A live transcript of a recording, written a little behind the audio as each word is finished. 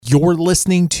You're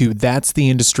listening to That's the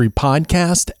Industry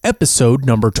Podcast, episode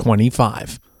number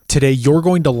 25. Today, you're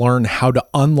going to learn how to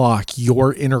unlock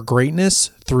your inner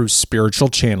greatness through spiritual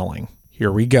channeling. Here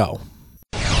we go.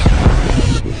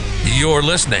 You're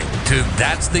listening to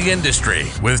That's the Industry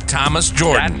with Thomas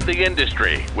Jordan. That's the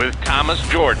Industry with Thomas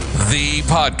Jordan. The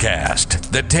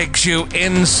podcast that takes you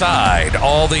inside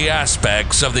all the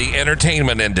aspects of the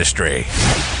entertainment industry.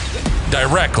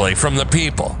 Directly from the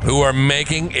people who are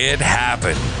making it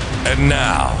happen. And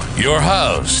now, your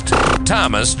host,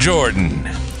 Thomas Jordan.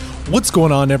 What's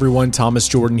going on, everyone? Thomas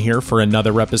Jordan here for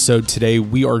another episode. Today,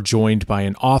 we are joined by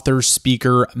an author,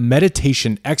 speaker,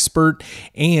 meditation expert,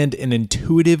 and an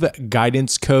intuitive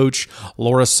guidance coach,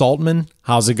 Laura Saltman.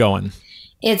 How's it going?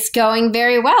 It's going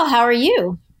very well. How are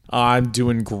you? I'm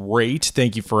doing great.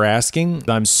 Thank you for asking.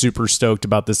 I'm super stoked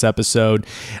about this episode.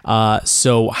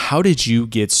 So how did you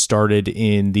get started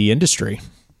in the industry?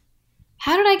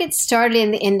 How did I get started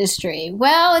in the industry?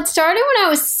 Well, it started when I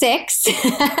was 6.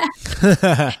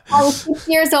 I was 6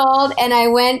 years old, and I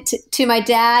went to my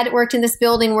dad worked in this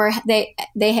building where they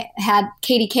had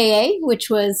KDKA, which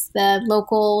was the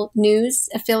local news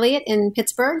affiliate in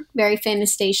Pittsburgh, very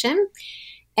famous station.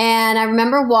 And I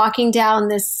remember walking down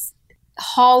this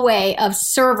hallway of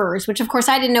servers, which of course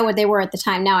I didn't know what they were at the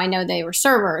time. Now I know they were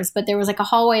servers, but there was like a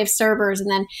hallway of servers, and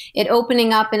then it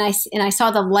opening up, and I saw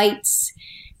the lights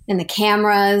and the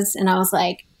cameras, and I was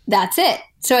like, that's it.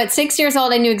 So at 6 years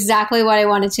old, I knew exactly what I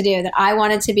wanted to do, that I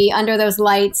wanted to be under those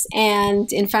lights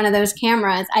and in front of those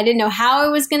cameras. I didn't know how I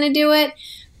was going to do it,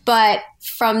 but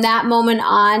from that moment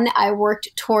on, I worked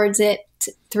towards it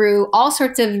through all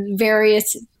sorts of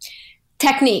various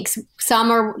techniques. Some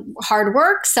were hard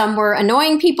work, some were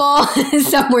annoying people,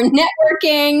 some were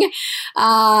networking,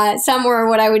 some were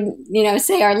what I would,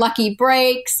 say are lucky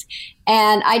breaks.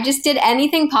 And I just did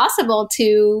anything possible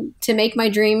to make my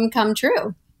dream come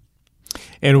true.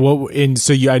 I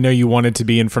know you wanted to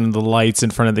be in front of the lights, in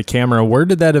front of the camera. Where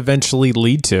did that eventually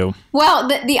lead to? Well,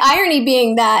 the irony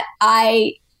being that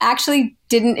I actually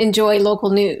didn't enjoy local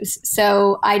news.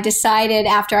 So I decided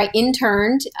after I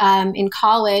interned in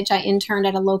college, I interned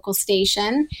at a local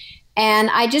station, and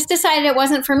I just decided it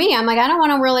wasn't for me. I'm like, I don't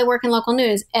want to really work in local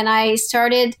news. And I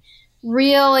started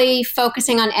really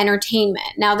focusing on entertainment.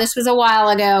 Now, this was a while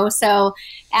ago. So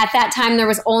at that time, there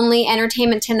was only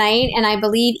Entertainment Tonight, and I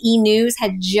believe E-News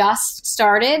had just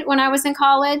started when I was in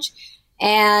college.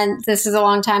 And this is a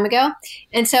long time ago.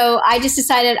 And so I just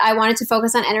decided I wanted to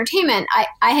focus on entertainment.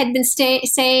 I had been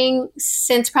saying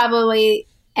since probably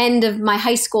end of my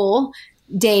high school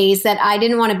days that I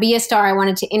didn't want to be a star. I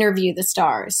wanted to interview the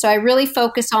stars. So I really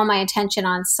focused all my attention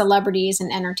on celebrities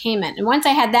and entertainment. And once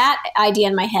I had that idea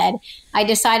in my head, I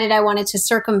decided I wanted to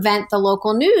circumvent the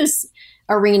local news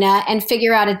arena and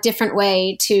figure out a different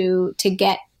way to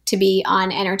get to be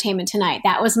on Entertainment Tonight.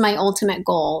 That was my ultimate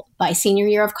goal. By senior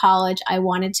year of college, I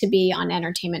wanted to be on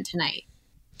Entertainment Tonight.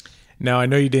 Now, I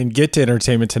know you didn't get to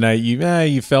Entertainment Tonight.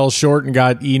 You fell short and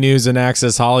got E-News and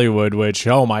Access Hollywood, which,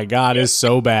 oh my God, is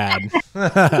so bad. Yeah,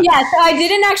 so I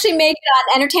didn't actually make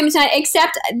it on Entertainment Tonight,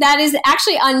 except that is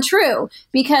actually untrue,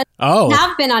 because I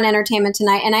have been on Entertainment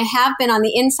Tonight, and I have been on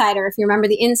The Insider. If you remember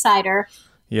The Insider,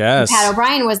 yes, Pat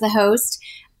O'Brien was the host.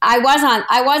 I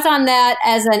was on that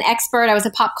as an expert. I was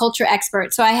a pop culture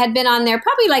expert. So I had been on there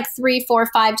probably like 3, 4,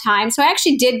 5 times. So I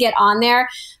actually did get on there.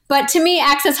 But to me,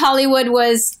 Access Hollywood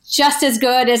was just as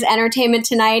good as Entertainment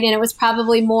Tonight. And it was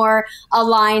probably more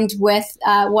aligned with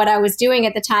what I was doing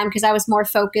at the time, because I was more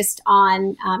focused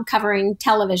on covering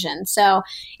television. So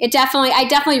I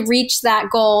definitely reached that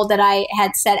goal that I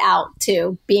had set out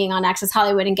to, being on Access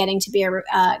Hollywood and getting to be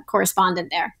a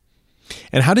correspondent there.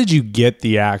 And how did you get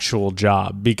the actual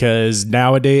job? Because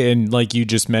nowadays, and like you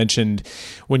just mentioned,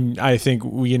 when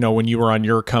you were on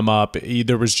your come up,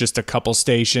 there was just a couple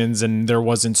stations and there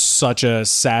wasn't such a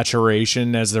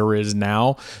saturation as there is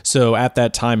now. So at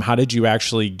that time, how did you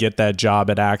actually get that job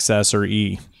at Access or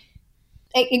E?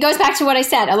 It goes back to what I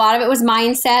said. A lot of it was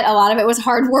mindset. A lot of it was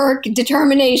hard work,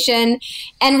 determination,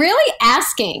 and really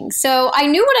asking. So I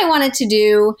knew what I wanted to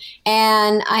do,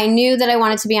 and I knew that I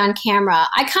wanted to be on camera.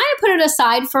 I kind of put it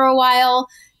aside for a while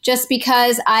just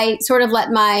because I sort of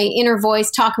let my inner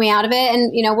voice talk me out of it.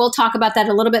 And, we'll talk about that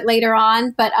a little bit later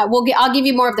on, but I'll give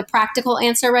you more of the practical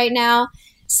answer right now.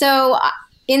 So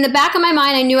in the back of my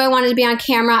mind, I knew I wanted to be on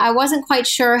camera. I wasn't quite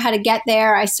sure how to get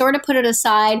there. I sort of put it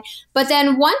aside. But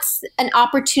then once an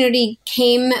opportunity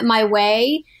came my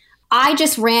way, I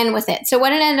just ran with it. So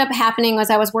what ended up happening was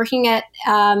I was working at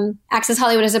Access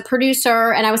Hollywood as a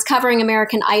producer, and I was covering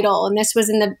American Idol. And this was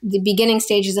in the beginning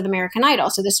stages of American Idol.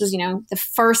 So this was, the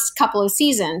first couple of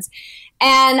seasons.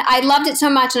 And I loved it so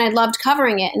much, and I loved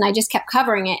covering it, and I just kept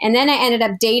covering it. And then I ended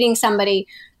up dating somebody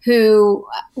who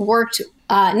worked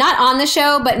not on the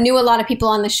show, but knew a lot of people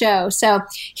on the show. So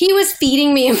he was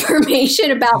feeding me information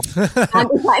about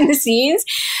behind the scenes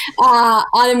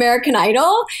on American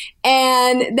Idol.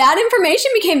 And that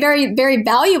information became very, very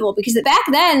valuable because back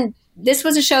then, this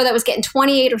was a show that was getting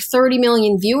 28 or 30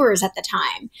 million viewers at the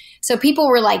time. So people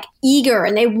were like eager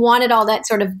and they wanted all that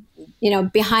sort of,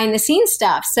 behind the scenes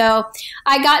stuff. So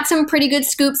I got some pretty good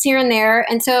scoops here and there.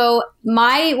 And so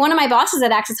one of my bosses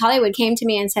at Access Hollywood came to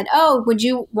me and said, "Oh, would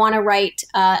you want to write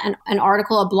an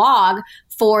article, a blog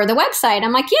for the website?"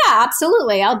 I'm like, "Yeah,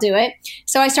 absolutely. I'll do it."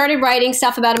 So I started writing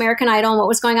stuff about American Idol and what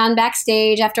was going on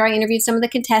backstage after I interviewed some of the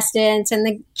contestants and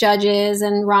the judges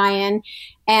and Ryan.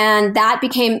 And that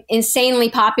became insanely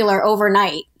popular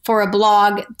overnight. For a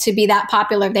blog to be that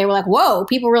popular, they were like, "Whoa,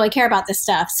 people really care about this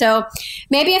stuff." So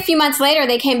maybe a few months later,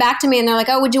 they came back to me and they're like,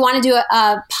 "Oh, would you want to do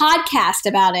a podcast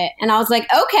about it?" And I was like,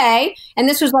 "Okay." And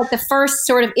this was like the first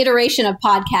sort of iteration of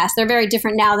podcasts. They're very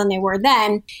different now than they were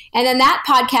then. And then that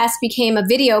podcast became a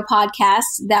video podcast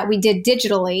that we did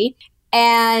digitally.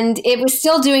 And it was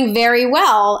still doing very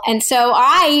well. And so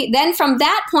then from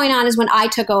that point on is when I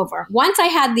took over. Once I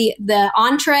had the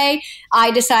entree, I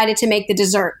decided to make the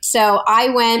dessert. So I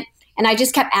went and I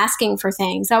just kept asking for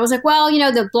things. I was like, "Well,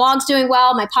 the blog's doing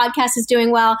well. My podcast is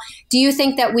doing well. Do you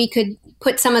think that we could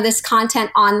put some of this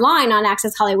content online on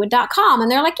accesshollywood.com?" And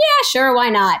they're like, "Yeah, sure. Why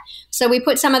not?" So we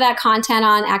put some of that content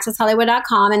on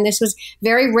accesshollywood.com. And this was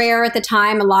very rare at the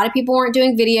time. A lot of people weren't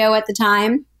doing video at the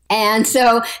time. And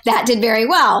so that did very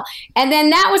well. And then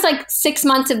that was like 6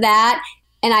 months of that.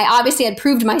 And I obviously had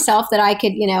proved myself that I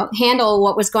could, handle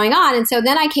what was going on. And so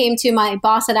then I came to my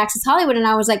boss at Access Hollywood and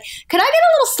I was like, "Could I get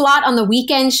a little slot on the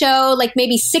weekend show, like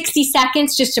maybe 60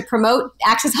 seconds just to promote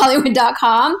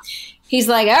accesshollywood.com?" He's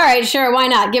like, "All right, sure, why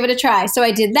not? Give it a try." So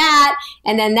I did that.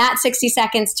 And then that 60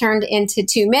 seconds turned into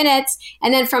 2 minutes.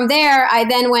 And then from there, I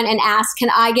then went and asked, "Can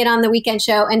I get on the weekend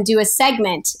show and do a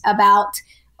segment about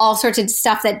all sorts of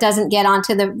stuff that doesn't get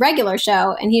onto the regular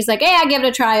show?" And he's like, "Hey, I give it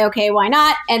a try. Okay, why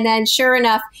not?" And then sure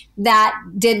enough, that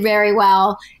did very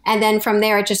well. And then from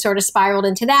there, it just sort of spiraled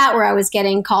into that, where I was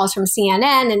getting calls from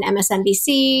CNN and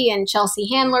MSNBC, and Chelsea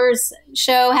Handler's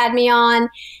show had me on.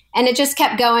 And it just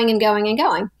kept going and going and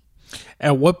going.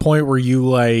 At what point were you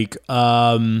like,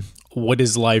 what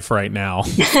is life right now?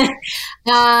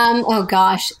 Oh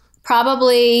gosh,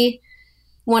 probably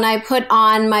when I put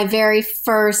on my very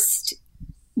first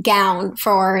gown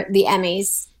for the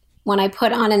Emmys, when I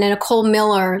put on a Nicole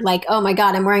Miller, like, oh my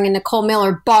God, I'm wearing a Nicole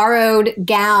Miller borrowed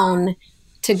gown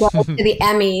to go to the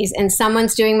Emmys, and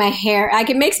someone's doing my hair. Like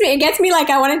it gets me like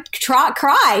I want to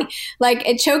cry. Like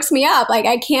it chokes me up. Like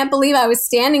I can't believe I was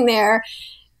standing there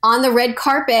on the red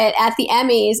carpet at the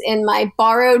Emmys in my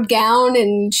borrowed gown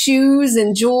and shoes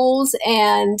and jewels.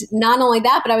 And not only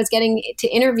that, but I was getting to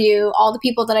interview all the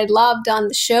people that I loved on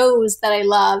the shows that I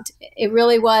loved. It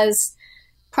really was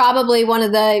probably one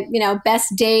of the,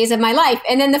 best days of my life.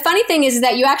 And then the funny thing is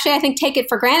that you actually, I think, take it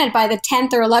for granted by the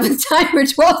 10th or 11th time or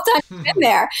 12th time you've been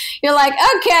there. You're like,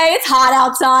 okay, it's hot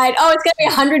outside. Oh, it's going to be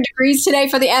 100 degrees today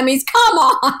for the Emmys. Come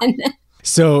on.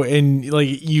 So, and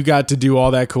like you got to do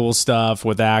all that cool stuff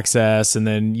with Access, and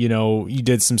then, you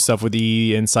did some stuff with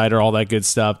the Insider, all that good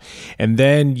stuff. And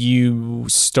then you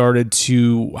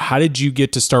how did you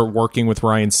get to start working with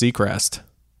Ryan Seacrest?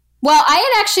 Well, I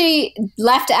had actually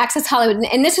left Access Hollywood,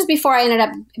 and this was before I ended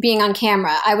up being on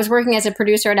camera. I was working as a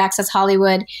producer at Access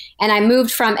Hollywood, and I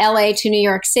moved from LA to New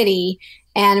York City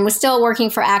and was still working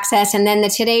for Access. And then the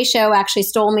Today Show actually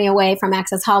stole me away from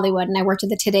Access Hollywood, and I worked at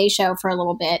the Today Show for a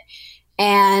little bit.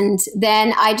 And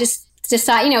then I just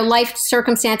decided, life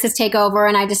circumstances take over,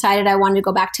 and I decided I wanted to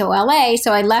go back to LA.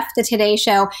 So I left the Today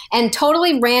Show and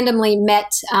totally randomly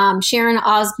met Sharon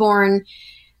Osbourne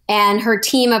and her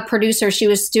team of producers. She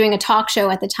was doing a talk show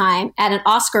at the time at an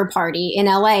Oscar party in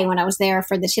LA when I was there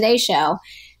for the Today Show.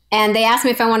 And they asked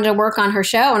me if I wanted to work on her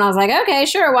show. And I was like, okay,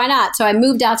 sure, why not? So I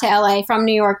moved out to LA from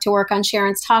New York to work on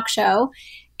Sharon's talk show.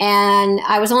 And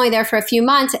I was only there for a few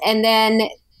months. And then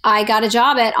I got a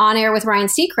job at On Air with Ryan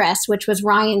Seacrest, which was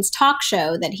Ryan's talk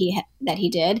show that he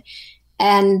did.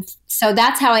 And so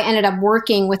that's how I ended up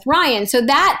working with Ryan. So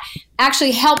that actually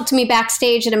helped me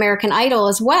backstage at American Idol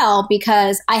as well,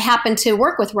 because I happened to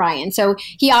work with Ryan. So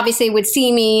he obviously would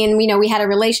see me, and we had a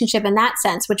relationship in that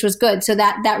sense, which was good. So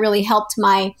that really helped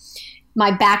my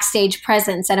backstage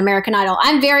presence at American Idol.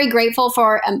 I'm very grateful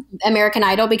for American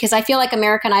Idol, because I feel like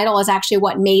American Idol is actually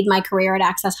what made my career at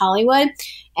Access Hollywood.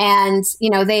 And,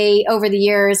 they, over the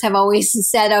years, have always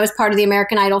said I was part of the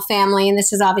American Idol family. And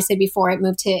this is obviously before it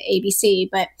moved to ABC.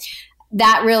 But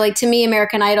that really, to me,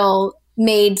 American Idol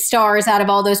made stars out of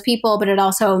all those people, but it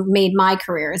also made my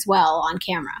career as well on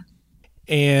camera.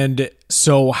 And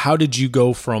so how did you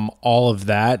go from all of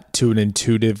that to an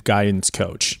intuitive guidance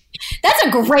coach? That's a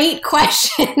great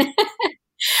question.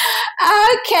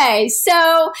 Okay,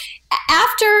 so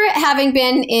after having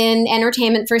been in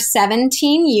entertainment for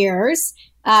 17 years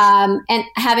and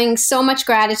having so much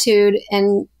gratitude,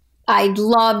 and I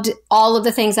loved all of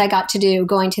the things I got to do,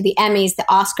 going to the Emmys, the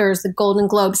Oscars, the Golden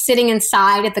Globes, sitting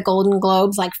inside at the Golden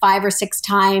Globes like 5 or 6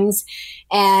 times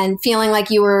and feeling like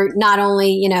you were not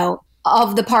only,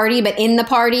 of the party, but in the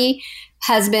party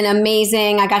has been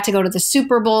amazing. I got to go to the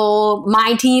Super Bowl.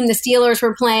 My team, the Steelers,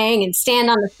 were playing and stand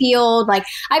on the field. Like,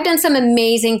 I've done some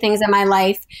amazing things in my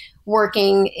life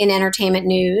working in entertainment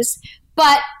news.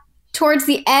 But towards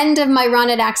the end of my run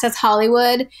at Access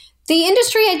Hollywood, the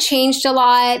industry had changed a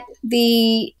lot.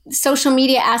 The social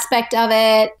media aspect of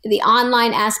it, the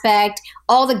online aspect,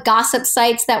 all the gossip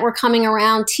sites that were coming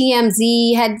around,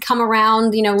 TMZ had come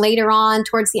around, later on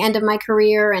towards the end of my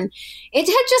career, and it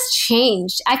had just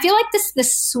changed. I feel like the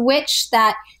switch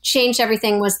that changed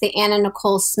everything was the Anna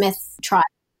Nicole Smith trial.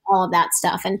 All of that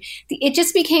stuff. And it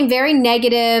just became very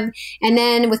negative. And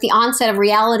then with the onset of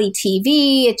reality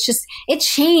TV, it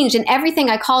changed. And everything,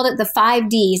 I called it the 5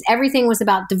 Ds. Everything was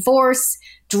about divorce,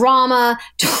 drama,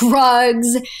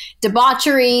 drugs,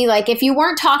 debauchery. Like, if you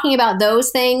weren't talking about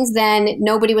those things, then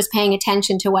nobody was paying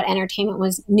attention to what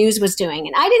news was doing.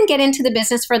 And I didn't get into the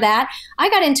business for that. I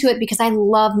got into it because I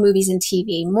love movies and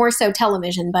TV, more so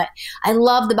television, but I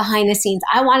love the behind the scenes.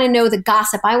 I want to know the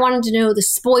gossip. I wanted to know the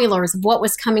spoilers of what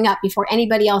was coming up before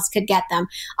anybody else could get them.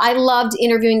 I loved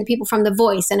interviewing the people from The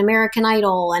Voice and American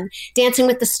Idol and Dancing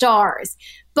with the Stars.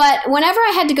 But whenever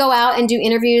I had to go out and do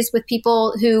interviews with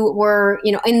people who were,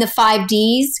 in the 5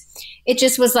 Ds, it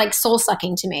just was like soul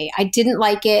sucking to me. I didn't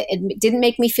like it. It didn't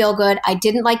make me feel good. I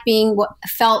didn't like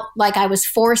felt like I was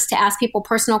forced to ask people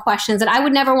personal questions that I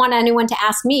would never want anyone to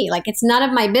ask me. Like, it's none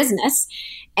of my business.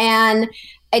 And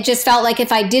it just felt like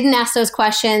if I didn't ask those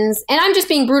questions, and I'm just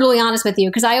being brutally honest with you,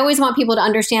 because I always want people to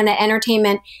understand that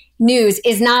entertainment news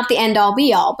is not the end all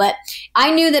be all. But I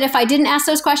knew that if I didn't ask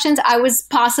those questions, I was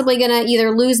possibly going to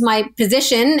either lose my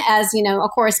position as, a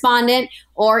correspondent,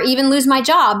 or even lose my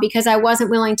job because I wasn't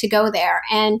willing to go there.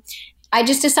 And I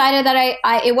just decided that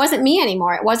it wasn't me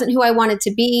anymore. It wasn't who I wanted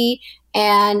to be.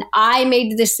 And I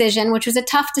made the decision, which was a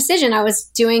tough decision. I was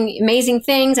doing amazing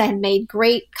things. I had made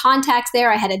great contacts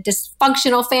there. I had a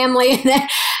dysfunctional family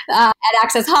at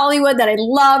Access Hollywood that I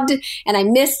loved and I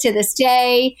miss to this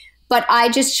day. But I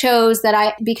just chose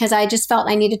because I just felt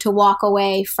I needed to walk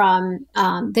away from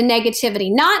the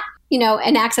negativity. Not,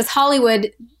 in Access Hollywood,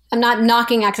 I'm not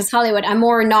knocking Access Hollywood. I'm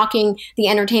more knocking the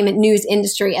entertainment news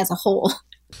industry as a whole.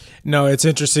 No, it's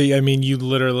interesting. I mean, you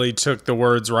literally took the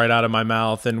words right out of my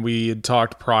mouth, and we had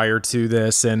talked prior to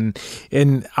this, and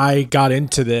I got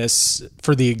into this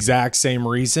for the exact same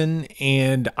reason,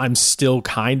 and I'm still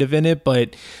kind of in it,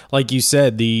 but like you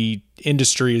said, the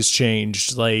industry has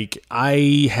changed. Like,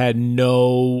 I had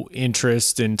no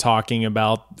interest in talking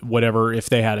about whatever, if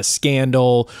they had a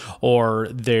scandal or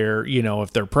they're,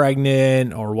 if they're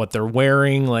pregnant or what they're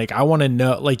wearing. Like, I want to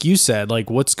know, like you said, like,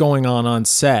 what's going on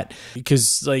set,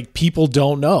 because like people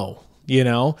don't know.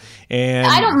 And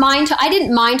I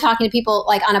didn't mind talking to people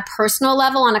like on a personal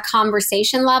level, on a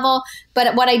conversation level.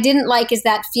 But what I didn't like is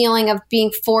that feeling of being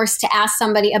forced to ask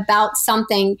somebody about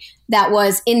something that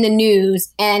was in the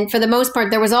news. And for the most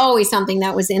part, there was always something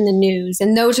that was in the news.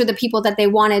 And those are the people that they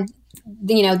wanted,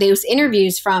 those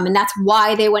interviews from. And that's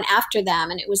why they went after them.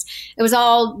 And it was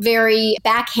all very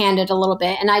backhanded a little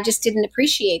bit. And I just didn't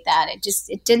appreciate that.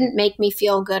 It didn't make me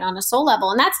feel good on a soul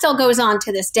level. And that still goes on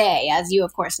to this day, as you,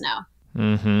 of course, know.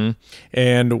 Mm-hmm.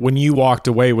 And when you walked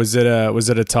away, was it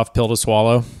a tough pill to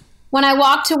swallow? When I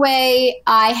walked away,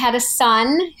 I had a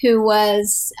son who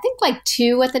was, I think, like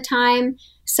 2 at the time.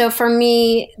 So for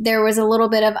me, there was a little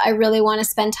bit of, I really want to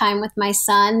spend time with my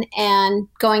son, and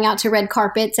going out to red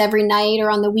carpets every night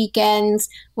or on the weekends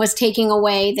was taking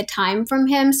away the time from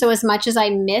him. So as much as I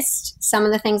missed some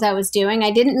of the things I was doing,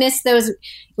 I didn't miss those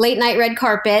late night red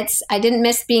carpets. I didn't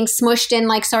miss being smushed in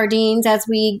like sardines as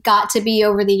we got to be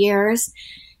over the years.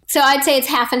 So I'd say it's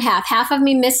half and half. Half of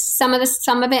me missed some of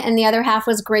it, and the other half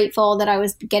was grateful that I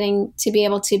was getting to be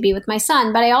able to be with my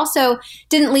son. But I also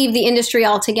didn't leave the industry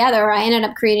altogether. I ended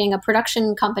up creating a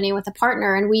production company with a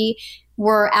partner, and we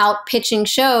were out pitching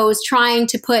shows, trying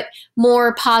to put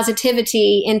more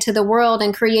positivity into the world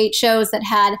and create shows that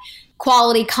had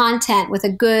quality content with a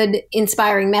good,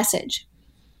 inspiring message.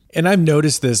 And I've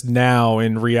noticed this now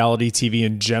in reality TV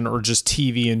in general, or just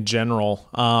TV in general,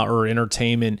 or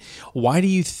entertainment. Why do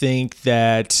you think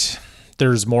that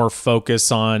there's more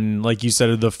focus on, like you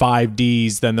said, the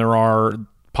 5Ds than there are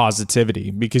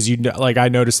positivity, because I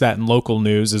noticed that in local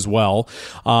news as well.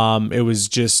 It was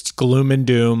just gloom and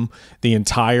doom the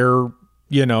entire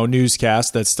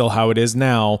newscast. That's still how it is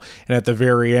now. And at the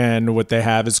very end, what they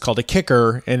have is called a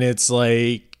kicker, and it's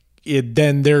like,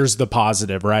 then there's the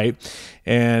positive, right?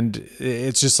 And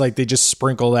it's just like they just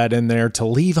sprinkle that in there to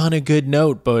leave on a good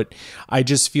note. But I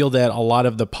just feel that a lot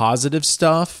of the positive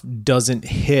stuff doesn't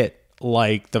hit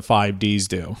like the 5Ds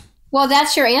do. Well,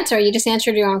 that's your answer. You just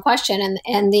answered your own question.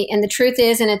 And the truth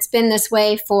is, and it's been this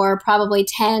way for probably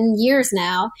 10 years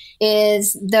now,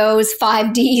 is those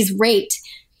 5Ds rate.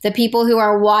 The people who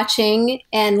are watching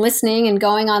and listening and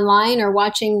going online or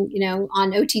watching,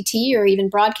 on OTT or even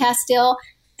broadcast still,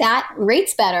 that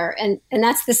rates better. And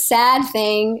that's the sad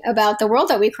thing about the world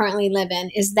that we currently live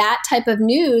in, is that type of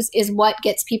news is what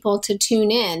gets people to tune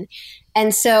in.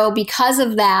 And so because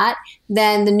of that,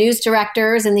 then the news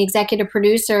directors and the executive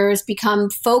producers become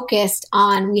focused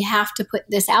on, we have to put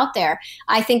this out there.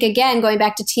 I think, again, going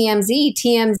back to TMZ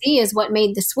is what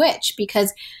made the switch,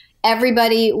 because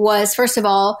everybody was, first of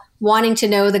all, wanting to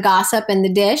know the gossip and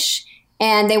the dish.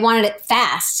 And they wanted it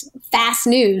fast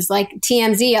news. Like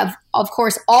TMZ, of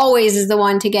course, always is the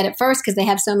one to get it first because they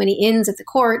have so many ins at the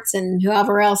courts and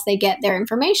whoever else they get their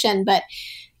information. But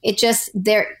it just,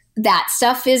 that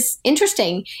stuff is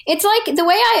interesting. It's like the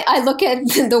way I look at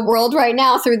the world right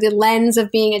now through the lens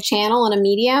of being a channel and a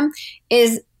medium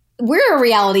is, we're a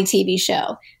reality TV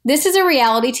show. This is a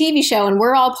reality TV show, and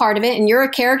we're all part of it. And you're a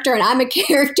character, and I'm a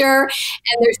character,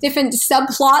 and there's different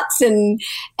subplots,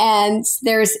 and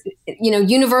there's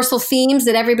universal themes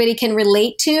that everybody can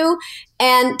relate to.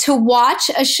 And to watch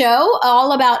a show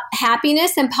all about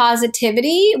happiness and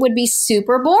positivity would be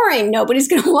super boring. Nobody's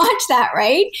going to watch that,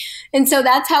 right? And so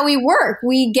that's how we work.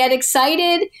 We get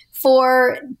excited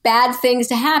for bad things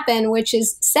to happen, which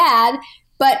is sad.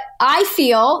 But I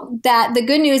feel that the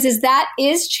good news is that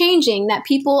is changing, that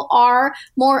people are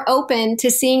more open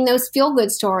to seeing those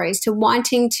feel-good stories, to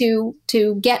wanting to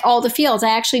get all the feels.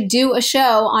 I actually do a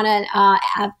show on an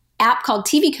app called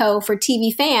TVco for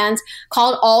TV fans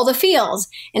called All the Feels.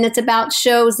 And it's about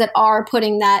shows that are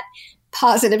putting that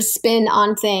positive spin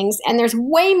on things. And there's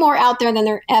way more out there than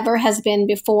there ever has been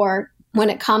before when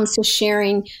it comes to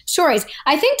sharing stories.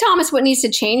 I think, Thomas, what needs to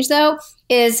change, though,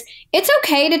 is it's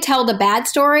okay to tell the bad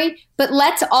story, but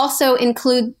let's also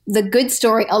include the good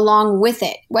story along with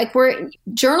it. Like,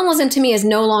 journalism to me is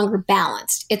no longer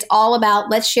balanced. It's all about,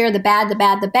 let's share the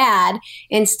bad,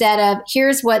 instead of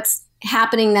here's what's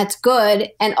happening that's good,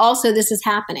 and also this is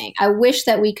happening. I wish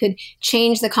that we could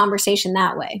change the conversation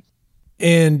that way.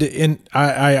 And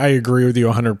I agree with you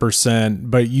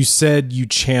 100%, but you said you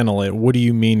channel it. What do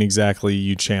you mean exactly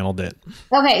you channeled it?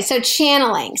 Okay, so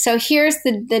channeling. So here's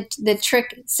the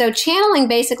trick. So channeling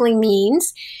basically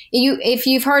means, if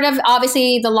you've heard of,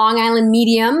 obviously, the Long Island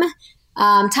medium,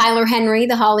 Tyler Henry,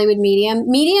 the Hollywood medium.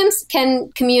 Mediums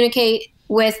can communicate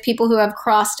with people who have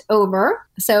crossed over.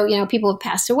 So, people have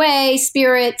passed away,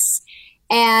 spirits.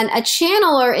 And a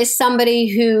channeler is somebody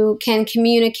who can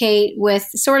communicate with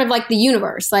sort of like the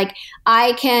universe. Like,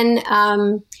 I can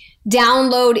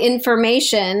download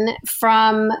information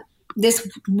from this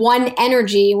one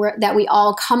energy that we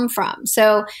all come from.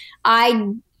 So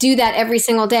I do that every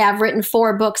single day. I've written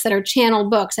 4 books that are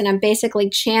channeled books, and I'm basically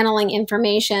channeling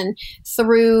information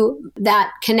through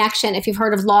that connection. If you've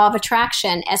heard of Law of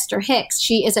Attraction, Esther Hicks,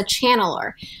 she is a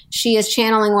channeler. She is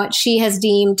channeling what she has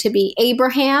deemed to be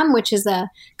Abraham, which is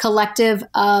a collective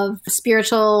of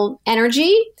spiritual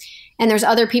energy. And there's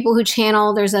other people who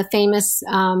channel. There's a famous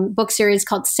book series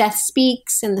called Seth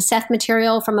Speaks, and the Seth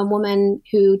material from a woman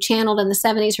who channeled in the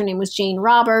 70s. Her name was Jane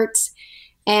Roberts.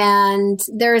 And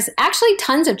there's actually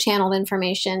tons of channeled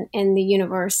information in the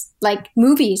universe. Like,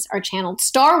 movies are channeled.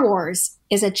 Star Wars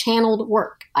is a channeled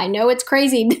work. I know it's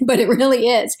crazy, but it really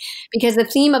is, because the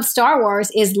theme of Star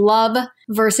Wars is love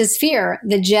versus fear.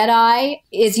 The Jedi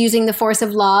is using the force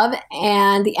of love,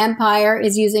 and the Empire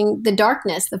is using the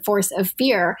darkness, the force of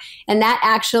fear. And that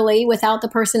actually, without the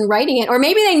person writing it, or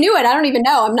maybe they knew it, I don't even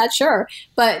know, I'm not sure,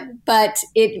 but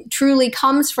it truly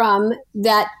comes from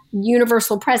that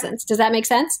universal presence. Does that make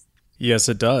sense? Yes,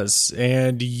 it does.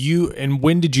 And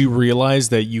when did you realize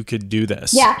that you could do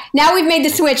this? Yeah. Now we've made the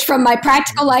switch from my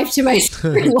practical life to my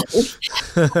spirit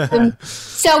life.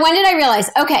 So when did I realize?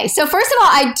 Okay. So first of all,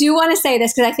 I do want to say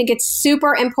this because I think it's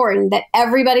super important that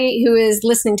everybody who is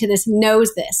listening to this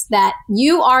knows this, that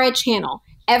you are a channel.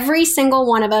 Every single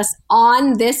one of us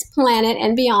on this planet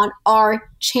and beyond are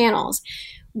channels.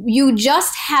 You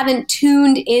just haven't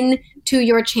tuned in to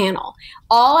your channel.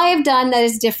 All I have done that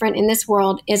is different in this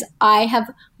world is I have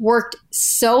worked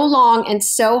so long and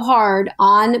so hard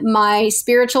on my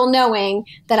spiritual knowing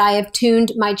that I have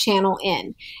tuned my channel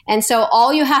in. And so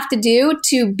all you have to do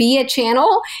to be a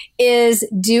channel is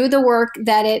do the work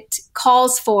that it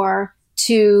calls for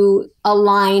to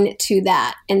align to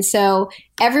that. And so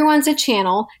everyone's a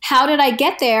channel. How did I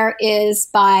get there is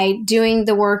by doing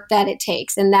the work that it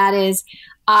takes. And that is,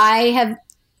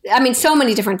 so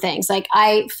many different things. Like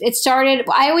I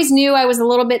always knew I was a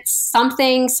little bit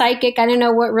something psychic. I didn't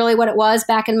know what it was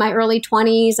back in my early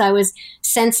 20s. I was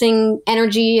sensing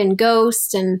energy and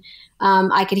ghosts, and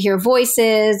I could hear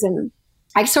voices, and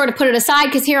I sort of put it aside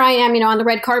because here I am, on the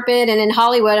red carpet and in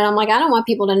Hollywood. And I'm like, I don't want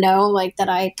people to know like that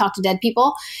I talk to dead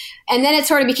people. And then it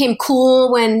sort of became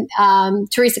cool when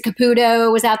Teresa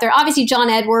Caputo was out there. Obviously, John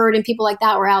Edward and people like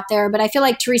that were out there. But I feel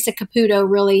like Teresa Caputo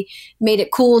really made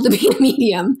it cool to be a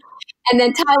medium. And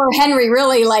then Tyler Henry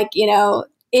really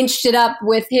inched it up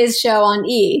with his show on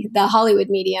E!, the Hollywood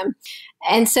Medium.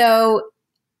 And so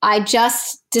I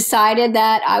just decided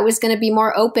that I was going to be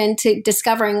more open to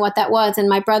discovering what that was. And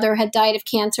my brother had died of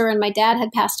cancer and my dad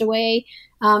had passed away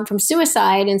from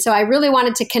suicide. And so I really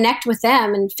wanted to connect with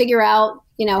them and figure out,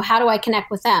 how do I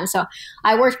connect with them? So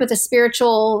I worked with a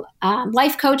spiritual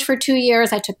life coach for 2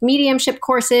 years. I took mediumship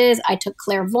courses. I took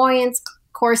clairvoyance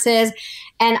courses.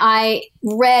 And I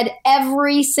read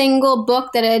every single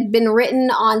book that had been written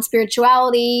on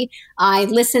spirituality. I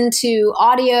listened to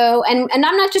audio. And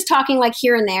I'm not just talking like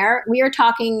here and there. We are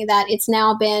talking that it's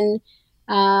now been,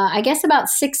 about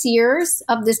 6 years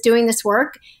of doing this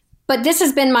work. But this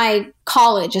has been my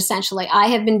college, essentially. I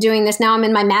have been doing this. Now I'm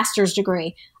in my master's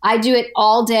degree. I do it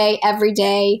all day, every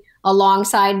day,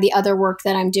 alongside the other work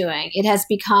that I'm doing. It has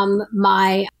become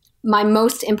my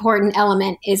most important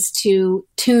element is to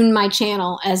tune my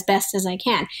channel as best as I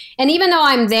can. And even though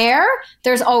I'm there,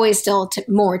 there's always still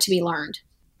more to be learned.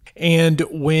 And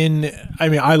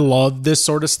I love this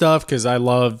sort of stuff because I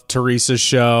love Teresa's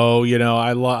show,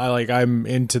 I'm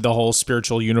into the whole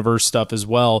spiritual universe stuff as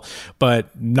well, but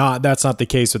that's not the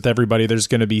case with everybody. There's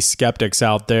going to be skeptics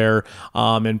out there.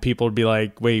 And people would be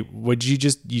like, wait,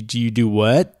 do you do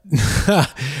what?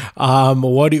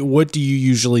 What do you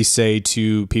usually say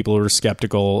to people who are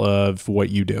skeptical of what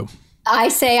you do? I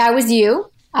say I was you.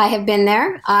 I have been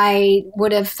there. I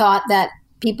would have thought that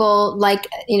people like,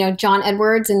 John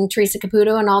Edwards and Teresa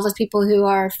Caputo and all those people who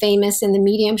are famous in the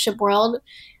mediumship world,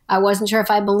 I wasn't sure if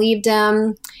I believed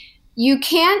them. You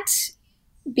can't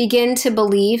begin to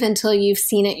believe until you've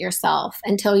seen it yourself,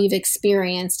 until you've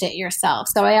experienced it yourself.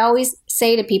 So I always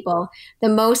say to people, the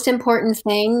most important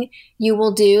thing you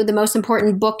will do, the most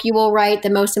important book you will write, the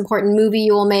most important movie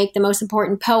you will make, the most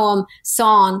important poem,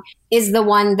 song is the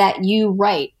one that you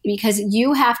write, because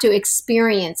you have to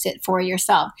experience it for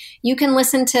yourself. You can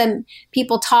listen to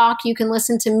people talk, you can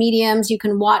listen to mediums, you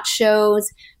can watch shows,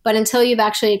 but until you've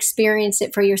actually experienced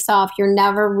it for yourself, you're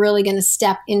never really going to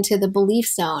step into the belief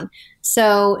zone.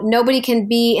 So nobody can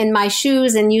be in my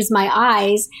shoes and use my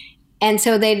eyes, and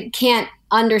so they can't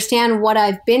understand what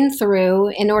I've been through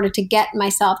in order to get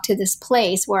myself to this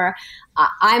place where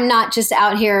I'm not just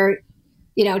out here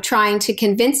trying to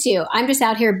convince you. I'm just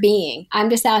out here being. I'm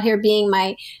just out here being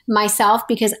myself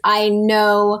because I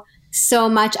know so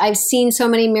much. I've seen so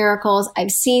many miracles.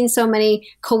 I've seen so many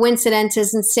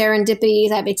coincidences and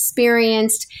serendipities. I've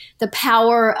experienced the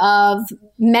power of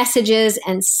messages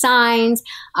and signs.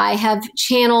 I have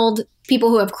channeled people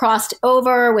who have crossed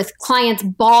over with clients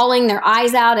bawling their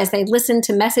eyes out as they listen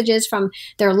to messages from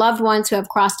their loved ones who have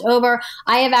crossed over.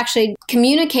 I have actually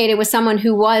communicated with someone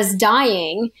who was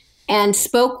dying and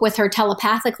spoke with her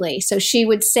telepathically. So she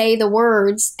would say the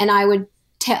words and I would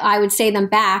say them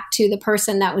back to the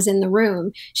person that was in the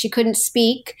room. She couldn't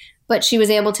speak, but she was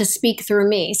able to speak through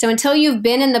me. So until you've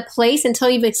been in the place, until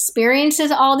you've experienced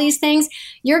all these things,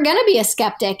 you're going to be a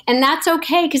skeptic. And that's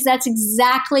okay, because that's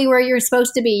exactly where you're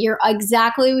supposed to be. You're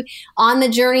exactly on the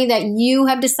journey that you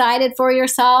have decided for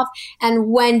yourself. And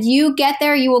when you get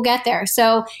there, you will get there.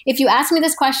 So if you asked me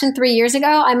this question 3 years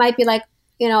ago, I might be like,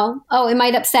 it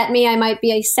might upset me. I might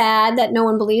be sad that no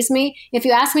one believes me. If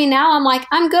you ask me now, I'm like,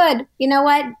 I'm good. You know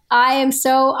what? I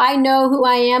know who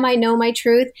I am. I know my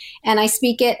truth. And I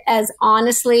speak it as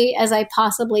honestly as I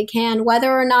possibly can,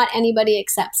 whether or not anybody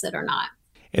accepts it or not.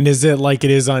 And is it like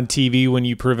it is on TV when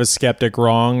you prove a skeptic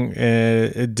wrong?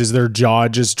 Does their jaw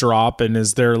just drop? And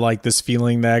is there like this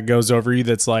feeling that goes over you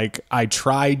that's like, I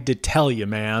tried to tell you,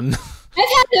 man? I've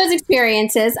had those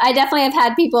experiences. I definitely have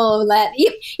had people that,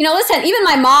 listen, even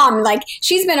my mom, like,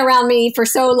 she's been around me for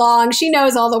so long. She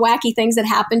knows all the wacky things that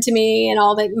happen to me and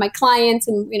all my clients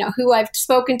and, who I've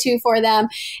spoken to for them.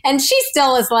 And she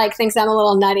still is like, thinks I'm a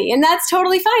little nutty. And that's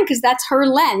totally fine because that's her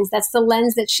lens. That's the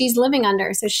lens that she's living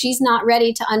under. So she's not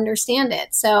ready to understand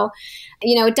it. So,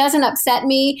 it doesn't upset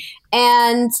me.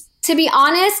 And to be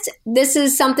honest, this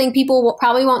is something people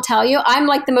probably won't tell you. I'm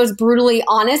like the most brutally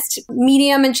honest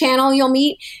medium and channel you'll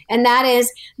meet. And that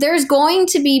is, there's going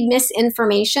to be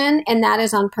misinformation, and that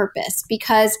is on purpose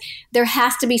because there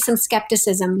has to be some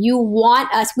skepticism. We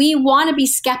want to be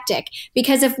skeptic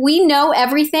because if we know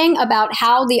everything about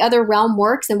how the other realm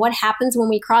works and what happens when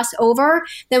we cross over,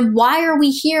 then why are we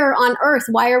here on Earth?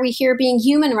 Why are we here being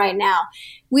human right now?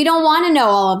 We don't want to know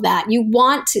all of that. You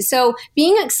want to. So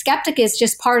being a skeptic is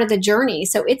just part of the journey.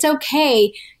 So it's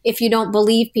okay if you don't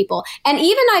believe people. And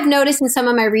even I've noticed in some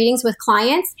of my readings with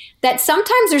clients that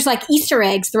sometimes there's like Easter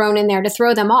eggs thrown in there to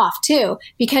throw them off too,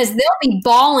 because they'll be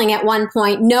bawling at one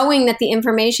point knowing that the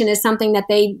information is something that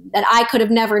I could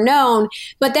have never known.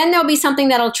 But then there'll be something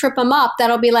that'll trip them up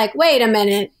that'll be like, wait a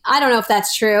minute, I don't know if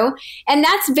that's true. And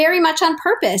that's very much on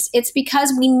purpose. It's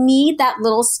because we need that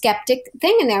little skeptic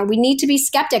thing in there. We need to be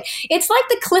skeptic. It's like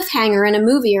the cliffhanger in a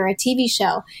movie or a TV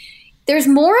show. There's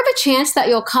more of a chance that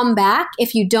you'll come back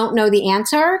if you don't know the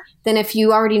answer than if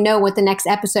you already know what the next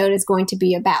episode is going to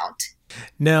be about.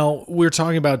 Now, we're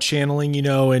talking about channeling,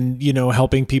 and,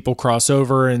 helping people cross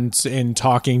over and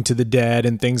talking to the dead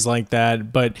and things like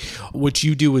that. But what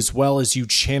you do as well is you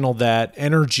channel that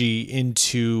energy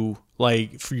into,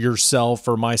 like, for yourself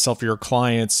or myself or your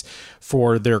clients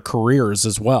for their careers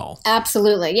as well.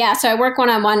 Absolutely. Yeah. So I work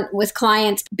one-on-one with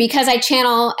clients because I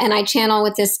channel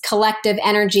with this collective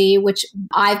energy, which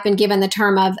I've been given the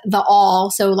term of the all.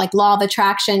 So like law of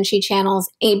attraction, she channels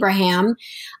Abraham.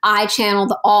 I channel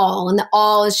the all, and the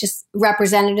all is just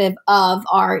representative of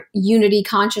our unity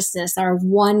consciousness, our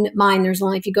one mind.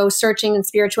 If you go searching in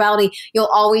spirituality, you'll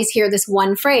always hear this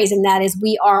one phrase, and that is,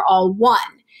 we are all one.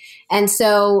 And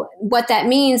so what that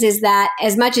means is that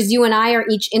as much as you and I are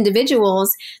each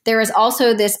individuals, there is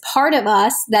also this part of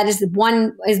us that is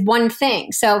one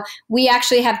thing. So we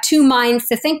actually have two minds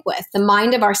to think with, the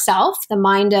mind of ourself, the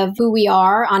mind of who we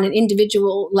are on an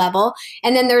individual level.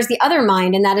 And then there's the other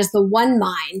mind, and that is the one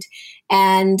mind.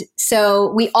 And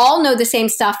so we all know the same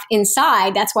stuff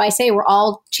inside. That's why I say we're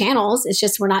all channels. It's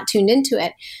just we're not tuned into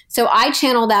it. So I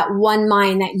channel that one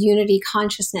mind, that unity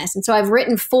consciousness. And so I've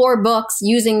written 4 books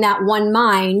using that one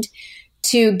mind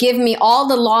to give me all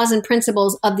the laws and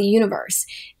principles of the universe.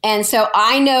 And so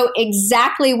I know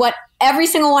exactly what every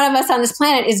single one of us on this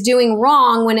planet is doing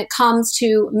wrong when it comes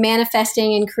to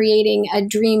manifesting and creating a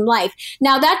dream life.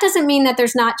 Now, that doesn't mean that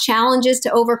there's not challenges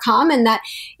to overcome and that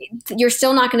you're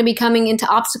still not going to be coming into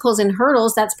obstacles and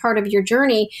hurdles. That's part of your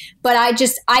journey. But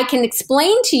I can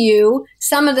explain to you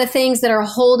some of the things that are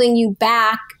holding you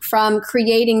back from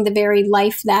creating the very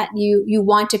life that you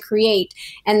want to create.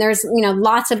 And there's,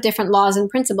 lots of different laws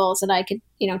and principles that I could,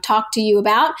 talk to you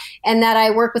about, and that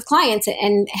I work with clients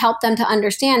and help them to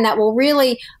understand that will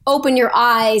really open your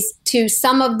eyes to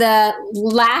some of the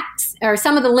lacks or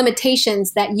some of the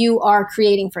limitations that you are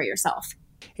creating for yourself.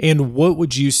 And what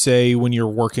would you say when you're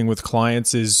working with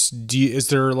clients is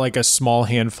there like a small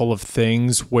handful of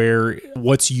things where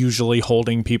what's usually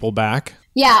holding people back?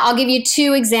 Yeah, I'll give you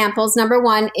 2 examples. Number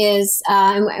one is,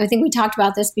 and I think we talked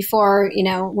about this before,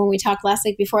 when we talked last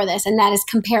week before this, and that is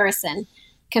comparison.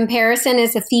 Comparison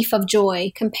is a thief of joy.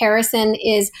 Comparison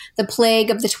is the plague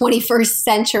of the 21st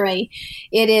century.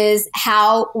 It is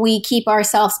how we keep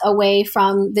ourselves away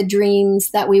from the dreams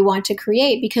that we want to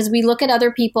create, because we look at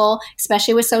other people,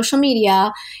 especially with social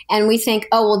media, and we think,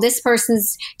 oh, well, this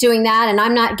person's doing that and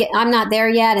I'm not there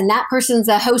yet. And that person's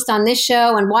a host on this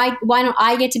show. And why don't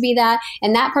I get to be that?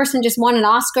 And that person just won an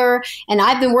Oscar. And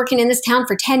I've been working in this town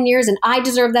for 10 years and I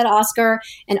deserve that Oscar.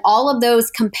 And all of those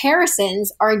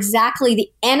comparisons are exactly the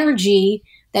energy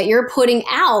that you're putting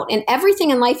out, and everything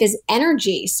in life is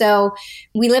energy. So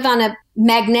we live on a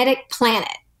magnetic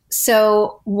planet.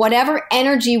 So whatever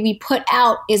energy we put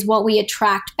out is what we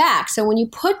attract back. So when you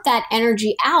put that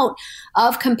energy out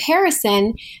of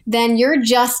comparison, then you're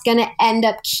just going to end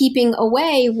up keeping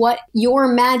away what your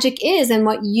magic is and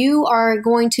what you are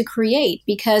going to create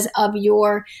because of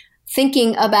your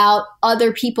thinking about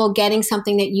other people getting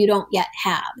something that you don't yet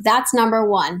have. That's number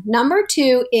one. Number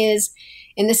 2 is,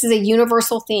 and this is a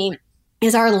universal theme,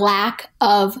 is our lack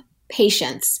of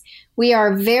patience. We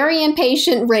are a very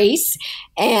impatient race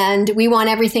and we want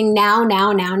everything now.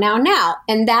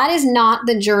 And that is not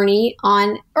the journey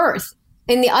on Earth.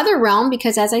 in the other realm,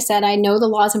 because as I said, I know the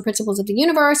laws and principles of the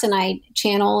universe, and I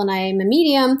channel, and I'm a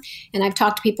medium, and I've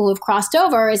talked to people who have crossed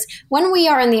over, is when we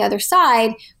are on the other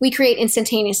side, we create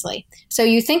instantaneously. So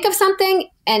you think of something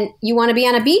and you want to be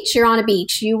on a beach, you're on a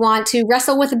beach. You want to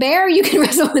wrestle with a bear, you can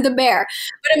wrestle with a bear.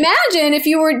 But imagine if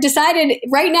you were decided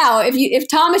right now, if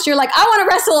Thomas, you're like, I want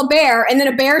to wrestle a bear, and then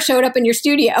a bear showed up in your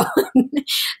studio.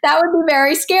 That would be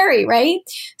very scary, right?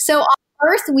 So on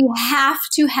Earth, we have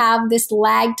to have this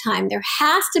lag time. There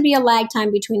has to be a lag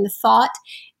time between the thought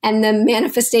and the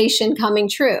manifestation coming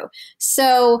true.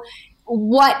 So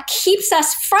what keeps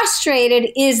us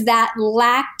frustrated is that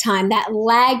lag time,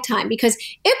 because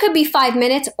it could be 5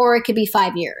 minutes or it could be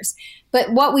 5 years.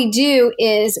 But what we do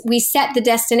is we set the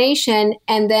destination,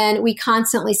 and then we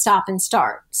constantly stop and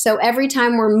start. So every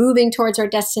time we're moving towards our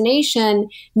destination,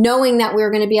 knowing that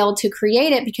we're going to be able to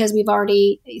create it because we've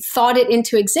already thought it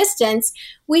into existence,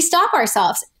 we stop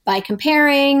ourselves by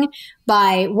comparing,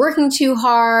 by working too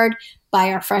hard, by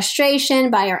our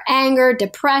frustration, by our anger,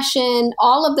 depression.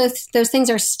 All of those things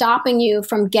are stopping you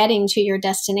from getting to your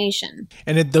destination.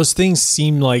 And those things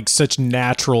seem like such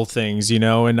natural things,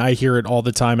 and I hear it all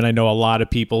the time, and I know a lot of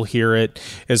people hear it,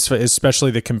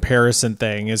 especially the comparison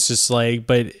thing. It's just like,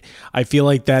 but I feel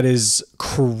like that is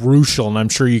crucial, and I'm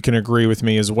sure you can agree with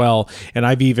me as well. And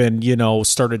I've even,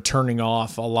 started turning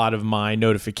off a lot of my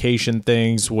notification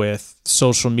things with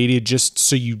social media just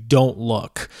so you don't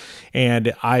look.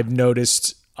 And I've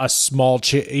noticed a small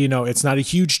it's not a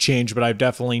huge change, but I've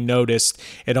definitely noticed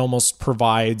it almost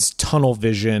provides tunnel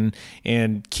vision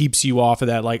and keeps you off of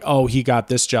that, like, oh, he got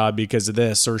this job because of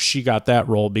this, or she got that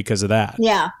role because of that.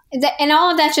 Yeah. And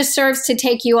all of that just serves to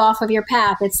take you off of your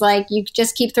path. It's like you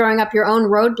just keep throwing up your own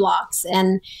roadblocks.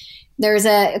 And there's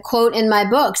a quote in my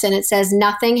books, and it says,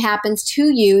 nothing happens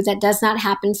to you that does not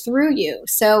happen through you.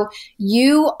 So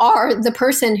you are the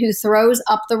person who throws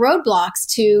up the roadblocks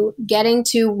to getting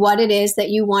to what it is that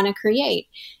you want to create.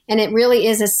 And it really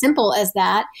is as simple as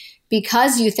that,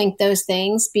 because you think those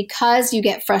things, because you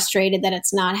get frustrated that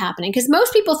it's not happening. Because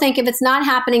most people think if it's not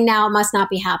happening now, it must not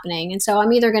be happening. And so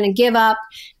I'm either going to give up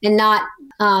and not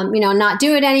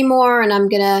do it anymore, and I'm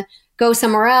going to go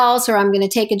somewhere else, or I'm going to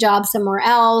take a job somewhere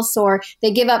else, or they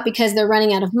give up because they're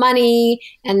running out of money,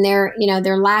 and their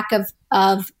lack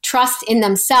of trust in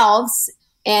themselves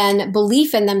and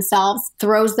belief in themselves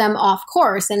throws them off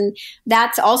course. And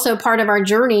that's also part of our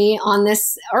journey on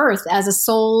this earth as a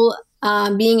soul,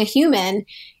 being a human,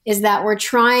 is that we're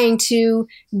trying to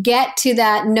get to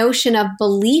that notion of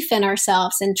belief in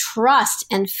ourselves and trust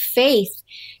and faith,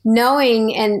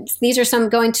 knowing, and these are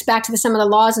going back to some of the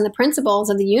laws and the principles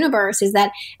of the universe, is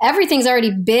that everything's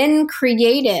already been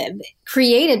created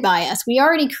by us. We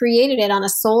already created it on a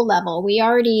soul level. We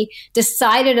already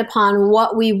decided upon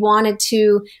what we wanted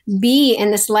to be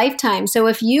in this lifetime. So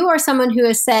if you are someone who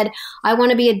has said, I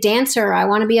want to be a dancer, I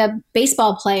want to be a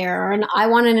baseball player, and I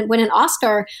want to win an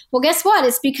Oscar, well, guess what?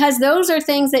 It's because those are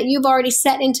things that you've already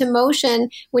set into motion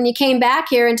when you came back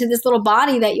here into this little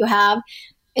body that you have.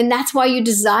 And that's why you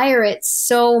desire it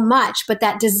so much. But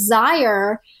that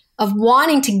desire of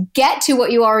wanting to get to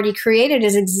what you already created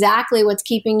is exactly what's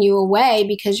keeping you away,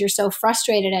 because you're so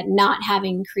frustrated at not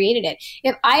having created it.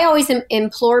 If I always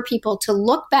implore people to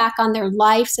look back on their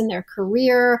lives and their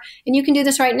career, and you can do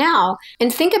this right now,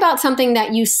 and think about something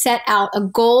that you set out, a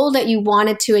goal that you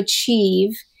wanted to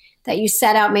achieve, that you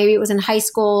set out, maybe it was in high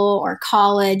school or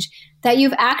college, that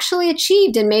you've actually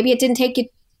achieved. And maybe it didn't take you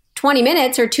 20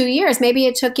 minutes or 2 years. Maybe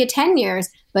it took you 10 years,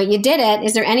 but you did it.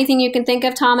 Is there anything you can think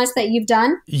of, Thomas, that you've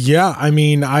done? Yeah. I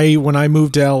mean, when I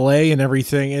moved to LA and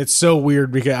everything, it's so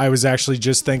weird, because I was actually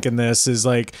just thinking this is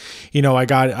like,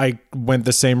 I went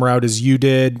the same route as you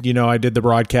did. I did the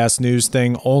broadcast news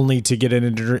thing only to get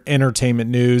into entertainment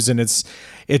news. And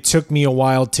it took me a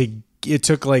while it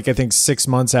took I think 6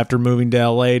 months after moving to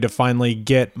LA to finally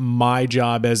get my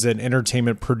job as an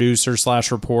entertainment producer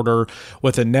 / reporter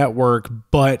with a network.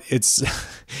 But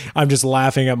I'm just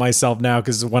laughing at myself now,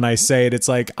 because when I say it, it's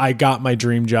like I got my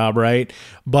dream job, right?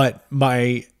 But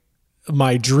my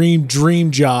dream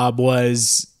job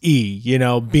was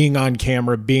being on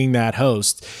camera, being that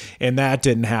host, and that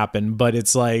didn't happen. But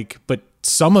it's like,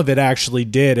 some of it actually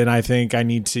did. And I think I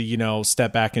need to,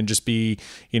 step back and just be,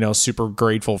 super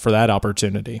grateful for that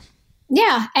opportunity.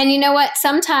 Yeah. And you know what?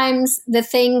 Sometimes the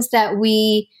things that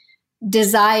we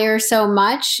desire so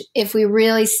much, if we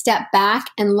really step back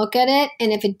and look at it,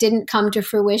 and if it didn't come to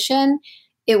fruition,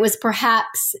 it was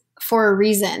perhaps for a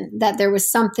reason, that there was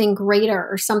something greater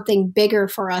or something bigger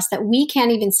for us that we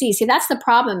can't even see. See, that's the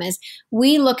problem, is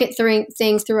we look at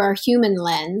things through our human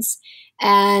lens.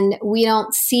 and we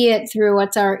don't see it through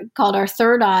what's called our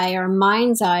third eye, or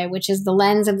mind's eye, which is the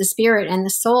lens of the spirit and the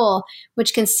soul,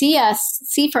 which can see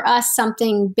for us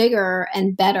something bigger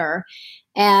and better.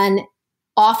 And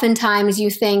oftentimes you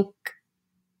think,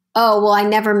 oh, well, I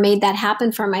never made that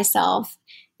happen for myself.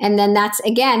 And then that's,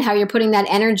 again, how you're putting that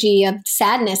energy of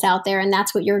sadness out there. And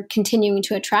that's what you're continuing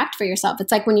to attract for yourself.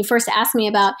 It's like when you first asked me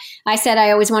about, I said I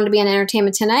always wanted to be on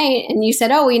Entertainment Tonight. And you said,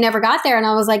 oh, well, you never got there. And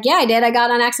I was like, yeah, I did. I got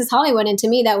on Access Hollywood. And to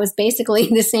me, that was basically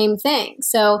the same thing.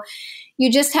 So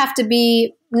you just have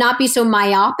to not be so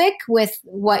myopic with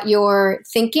what you're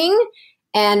thinking,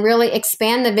 and really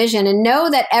expand the vision and know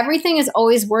that everything is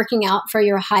always working out for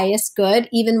your highest good,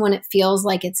 even when it feels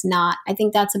like it's not. I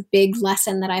think that's a big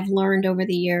lesson that I've learned over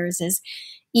the years, is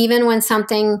even when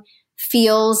something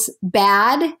feels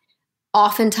bad,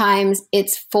 oftentimes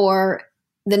it's for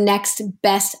the next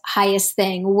best, highest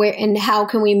thing. And how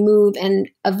can we move and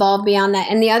evolve beyond that?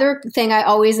 And the other thing I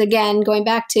always, again, going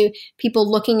back to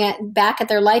people looking back at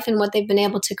their life and what they've been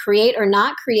able to create or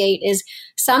not create, is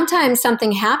sometimes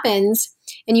something happens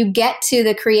and you get to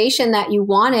the creation that you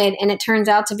wanted, and it turns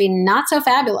out to be not so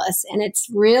fabulous. And it's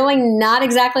really not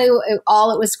exactly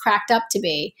all it was cracked up to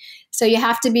be. So you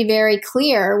have to be very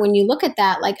clear when you look at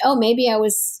that, like, oh, maybe I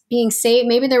was being saved.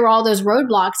 Maybe there were all those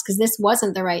roadblocks because this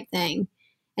wasn't the right thing.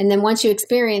 And then once you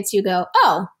experience, you go,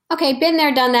 oh, okay, been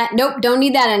there, done that. Nope, don't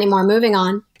need that anymore. Moving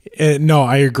on. No,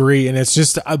 I agree. And it's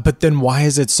just, but then why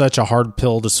is it such a hard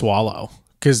pill to swallow?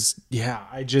 Because,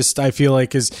 I feel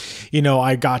like,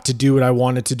 I got to do what I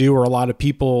wanted to do, or a lot of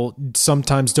people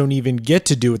sometimes don't even get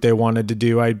to do what they wanted to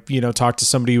do. I, talked to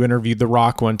somebody who interviewed The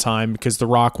Rock one time, because The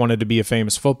Rock wanted to be a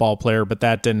famous football player, but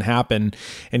that didn't happen.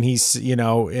 And he's,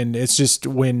 and it's just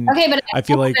when I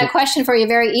feel like a question for you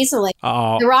very easily.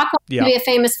 The Rock wanted to be a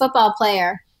famous football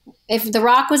player. If The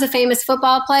Rock was a famous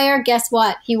football player, guess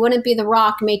what? He wouldn't be The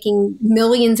Rock making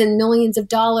millions and millions of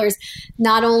dollars,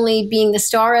 not only being the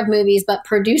star of movies, but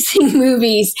producing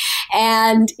movies.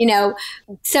 And,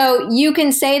 so you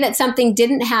can say that something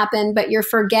didn't happen, but you're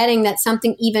forgetting that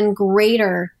something even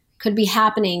greater could be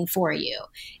happening for you.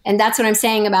 And that's what I'm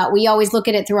saying about, we always look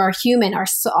at it through our human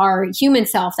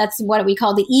self. That's what we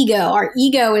call the ego. Our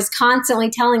ego is constantly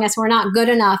telling us we're not good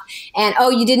enough, and, oh,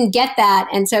 you didn't get that,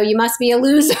 and so you must be a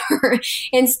loser.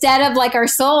 Instead of like our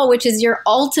soul, which is your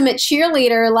ultimate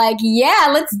cheerleader, like, yeah,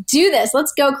 let's do this.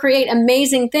 Let's go create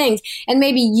amazing things. And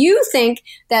maybe you think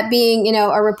that being,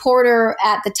 a reporter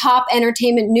at the top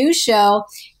entertainment news show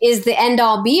is the end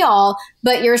all be all,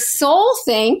 but your soul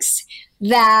thinks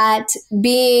that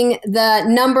being the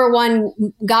number one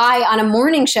guy on a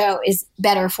morning show is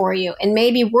better for you. And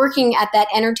maybe working at that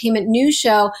entertainment news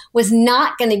show was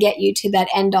not going to get you to that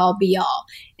end all be all.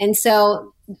 And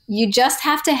so you just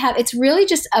have to it's really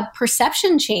just a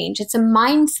perception change. It's a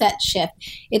mindset shift.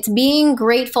 It's being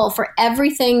grateful for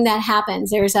everything that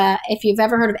happens. If you've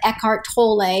ever heard of Eckhart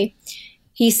Tolle,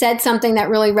 he said something that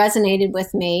really resonated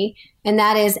with me, and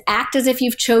that is, act as if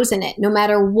you've chosen it. No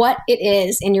matter what it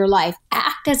is in your life,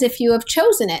 act as if you have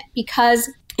chosen it. Because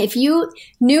if you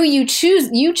knew you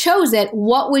chose it,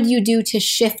 what would you do to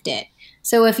shift it?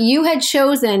 So if you had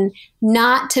chosen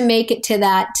not to make it to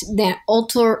that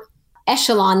upper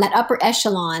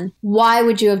echelon, why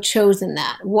would you have chosen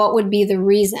that? What would be the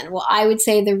reason? Well, I would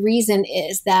say the reason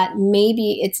is that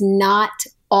maybe it's not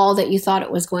all that you thought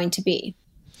it was going to be.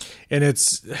 And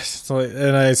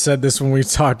and I said this when we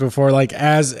talked before,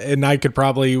 and I could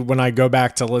probably, when I go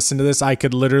back to listen to this, I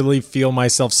could literally feel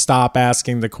myself stop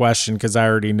asking the question because I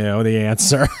already know the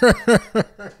answer.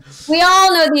 We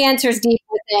all know the answers deep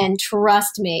within.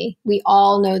 Trust me. We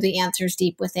all know the answers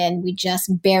deep within. We just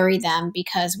bury them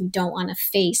because we don't want to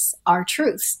face our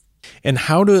truths. And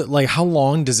how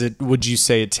long would you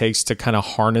say it takes to kind of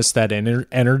harness that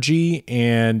energy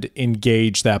and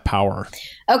engage that power?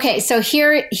 Okay, so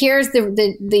here's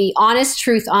the honest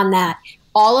truth on that.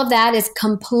 All of that is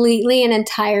completely and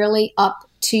entirely up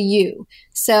to you.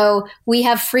 So we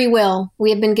have free will. We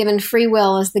have been given free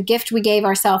will as the gift we gave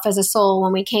ourselves as a soul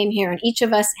when we came here, and each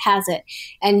of us has it.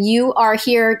 And you are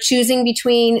here choosing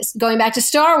between, going back to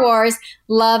Star Wars,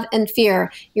 love and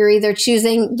fear. You're either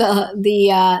choosing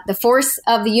the force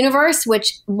of the universe,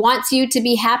 which wants you to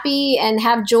be happy and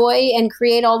have joy and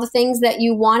create all the things that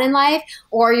you want in life,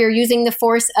 or you're using the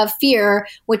force of fear,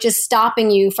 which is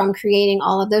stopping you from creating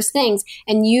all of those things.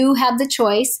 And you have the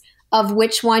choice of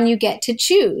which one you get to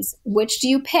choose. Which do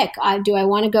you pick? Do I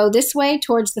want to go this way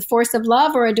towards the force of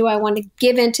love, or do I want to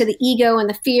give into the ego and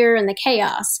the fear and the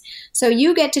chaos? So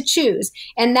you get to choose.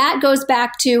 And that goes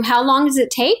back to, how long does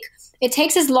it take? It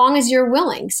takes as long as you're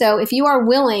willing. So if you are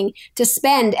willing to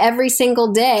spend every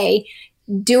single day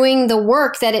doing the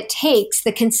work that it takes,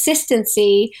 the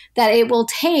consistency that it will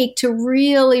take to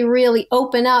really, really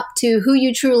open up to who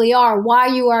you truly are, why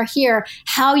you are here,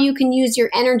 how you can use your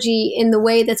energy in the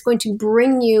way that's going to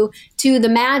bring you to the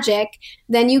magic,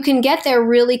 then you can get there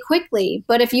really quickly.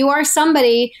 But if you are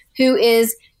somebody who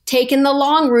is taking the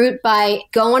long route by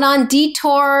going on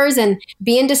detours and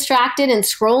being distracted and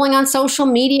scrolling on social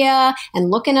media and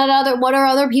looking at what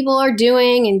other people are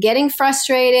doing and getting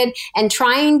frustrated and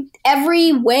trying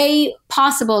every way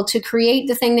possible to create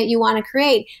the thing that you want to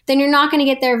create, then you're not going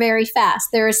to get there very fast.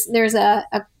 There's a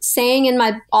saying in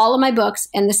all of my books,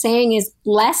 and the saying is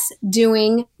less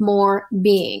doing, more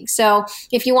being. So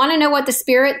if you want to know what the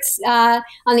spirits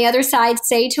on the other side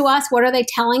say to us, what are they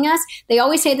telling us? They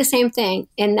always say the same thing,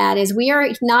 and that is we are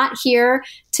not here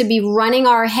to be running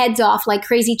our heads off like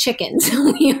crazy chickens.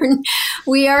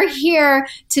 We are here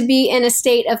to be in a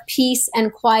state of peace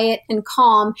and quiet and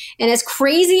calm. And as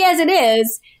crazy as it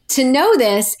is to know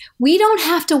this, we don't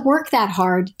have to work that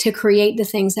hard to create the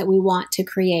things that we want to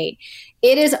create.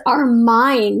 It is our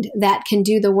mind that can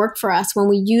do the work for us when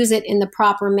we use it in the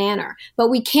proper manner. But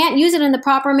we can't use it in the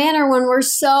proper manner when we're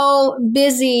so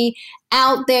busy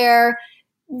out there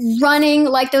running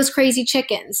like those crazy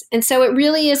chickens. And so it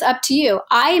really is up to you.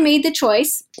 I made the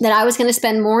choice that I was going to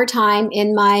spend more time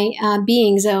in my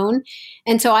being zone.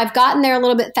 And so I've gotten there a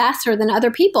little bit faster than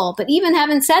other people. But even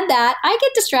having said that, I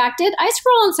get distracted. I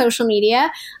scroll on social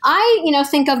media. I,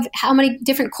 think of how many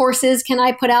different courses can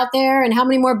I put out there and how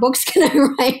many more books can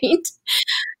I write?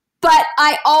 But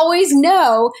I always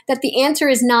know that the answer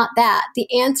is not that. The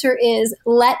answer is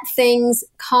let things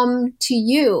come to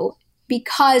you,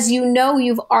 because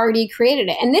you've already created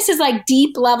it. And this is like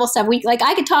deep level stuff.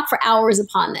 I could talk for hours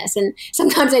upon this, and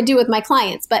sometimes I do with my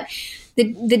clients, but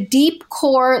the deep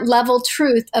core level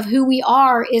truth of who we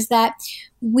are is that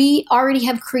we already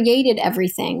have created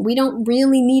everything. We don't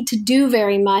really need to do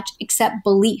very much except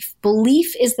belief.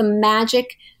 Belief is the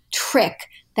magic trick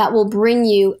that will bring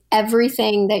you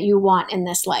everything that you want in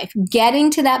this life. Getting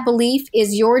to that belief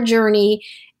is your journey,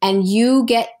 and you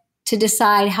get to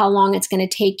decide how long it's going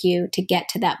to take you to get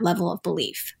to that level of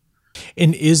belief.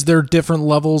 And is there different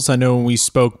levels? I know when we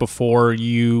spoke before,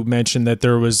 you mentioned that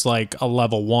there was like a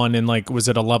level 1 and was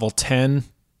it a level 10?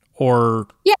 Or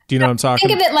yeah, do you know what I'm talking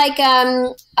about? Think of it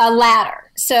like a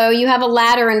ladder. So you have a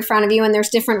ladder in front of you, and there's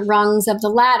different rungs of the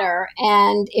ladder.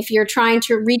 And if you're trying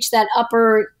to reach that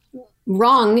upper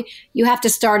rung, you have to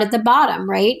start at the bottom,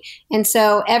 right? And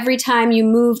so every time you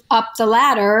move up the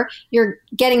ladder, you're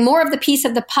getting more of the piece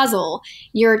of the puzzle.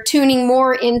 You're tuning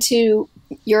more into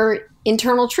your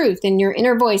internal truth and your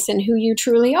inner voice and who you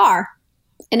truly are.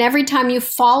 And every time you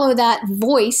follow that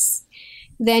voice,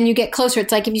 then you get closer.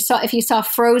 It's like if you saw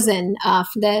Frozen,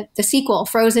 the sequel,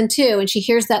 Frozen 2, and she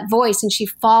hears that voice and she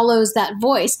follows that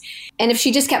voice. And if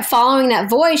she just kept following that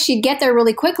voice, she'd get there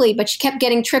really quickly, but she kept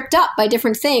getting tripped up by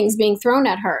different things being thrown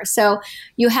at her. So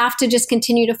you have to just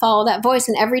continue to follow that voice.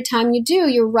 And every time you do,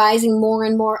 you're rising more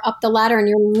and more up the ladder, and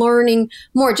you're learning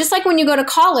more. Just like when you go to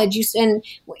college,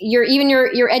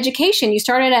 your education, you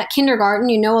started at kindergarten,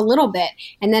 you know a little bit.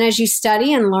 And then as you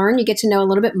study and learn, you get to know a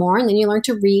little bit more. And then you learn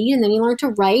to read, and then you learn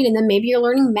to write, and then maybe you're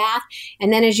learning math,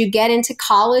 and then as you get into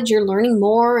college you're learning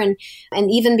more, and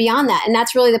even beyond that. And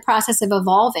that's really the process of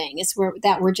evolving. It's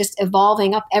we're just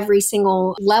evolving up every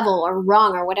single level or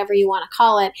rung or whatever you want to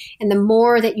call it. And the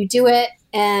more that you do it,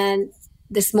 and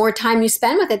this more time you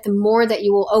spend with it, the more that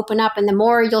you will open up, and the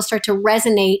more you'll start to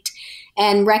resonate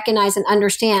and recognize and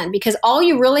understand. Because all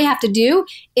you really have to do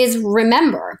is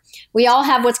remember. We all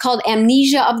have what's called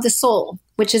amnesia of the soul,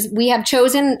 which is we have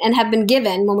chosen and have been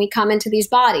given when we come into these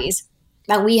bodies.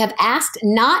 But we have asked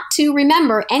not to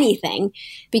remember anything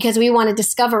because we want to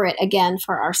discover it again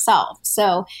for ourselves.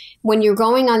 So when you're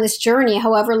going on this journey,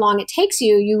 however long it takes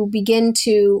you, you begin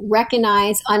to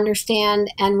recognize,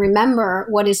 understand, and remember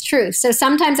what is truth. So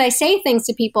sometimes I say things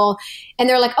to people and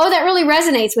they're like, oh, that really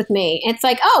resonates with me. And it's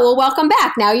like, oh, well, welcome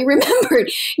back. Now you remembered.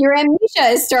 Your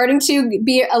amnesia is starting to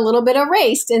be a little bit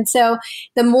erased. And so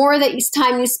the more that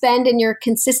time you spend in your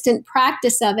consistent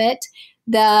practice of it,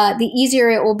 the easier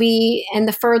it will be, and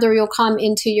the further you'll come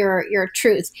into your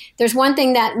truth. There's one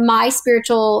thing that my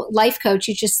spiritual life coach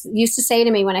used to say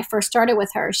to me when I first started with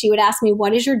her. She would ask me,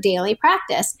 what is your daily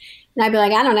practice? And I'd be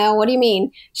like, I don't know. What do you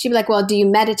mean? She'd be like, well, do you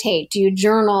meditate? Do you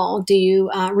journal? Do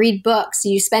you read books? Do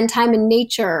you spend time in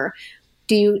nature?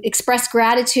 Do you express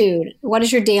gratitude? What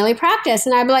is your daily practice?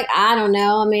 And I'd be like, I don't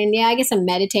know. I mean, yeah, I guess I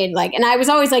meditate. And I was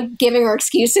always giving her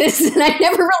excuses, and I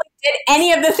never really did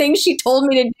any of the things she told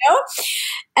me to do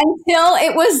until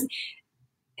it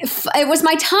was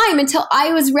my time, until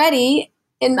I was ready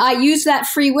And I used that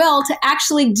free will to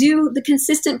actually do the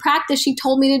consistent practice she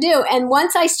told me to do. And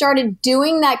once I started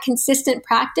doing that consistent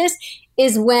practice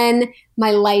is when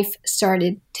my life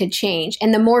started to change.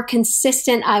 And the more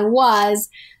consistent I was,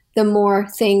 the more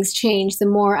things changed, the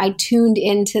more I tuned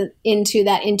into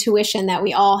that intuition that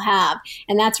we all have.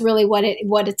 And that's really what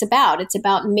it's about. It's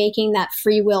about making that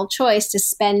free will choice to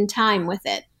spend time with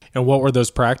it. And what were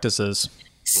those practices?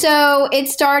 So it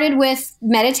started with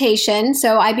meditation.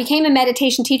 So I became a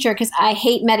meditation teacher because I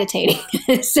hate meditating.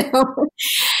 So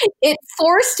it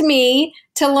forced me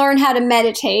to learn how to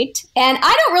meditate. And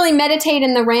I don't really meditate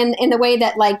in the way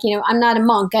that, like, I'm not a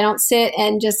monk. I don't sit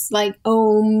and just like,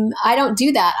 I don't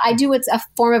do that. I do it's a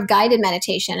form of guided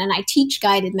meditation, and I teach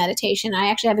guided meditation. I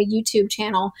actually have a YouTube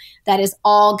channel that is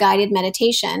all guided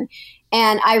meditation.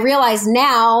 And I realize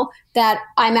now that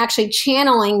I'm actually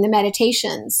channeling the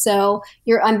meditations. So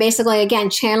I'm basically, again,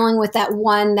 channeling with that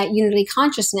unity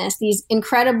consciousness, these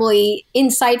incredibly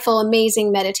insightful,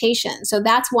 amazing meditations. So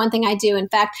that's one thing I do. In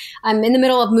fact, I'm in the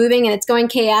middle of moving and it's going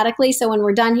chaotically. So when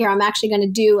we're done here, I'm actually going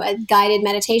to do a guided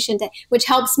meditation, which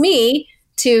helps me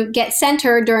to get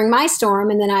centered during my storm.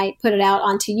 And then I put it out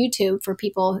onto YouTube for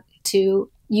people to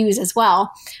use as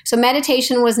well. So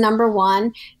meditation was number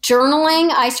one.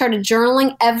 Journaling, I started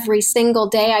journaling every single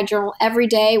day. I journal every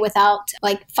day without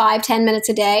 5-10 minutes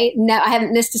a day. No, I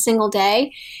haven't missed a single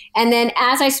day. And then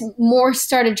as I more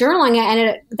started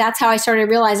journaling, that's how I started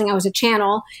realizing I was a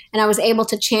channel, and I was able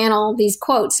to channel these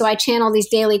quotes. So I channel these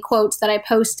daily quotes that I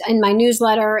post in my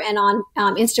newsletter and on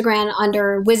Instagram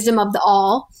under Wisdom of the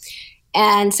All.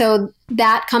 And so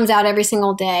that comes out every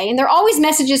single day. And they're always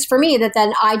messages for me that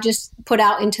then I just put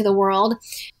out into the world.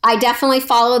 I definitely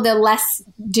follow the less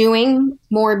doing,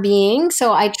 more being.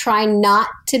 So I try not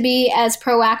to be as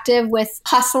proactive with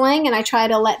hustling, and I try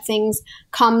to let things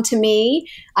come to me.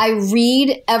 I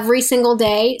read every single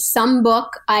day some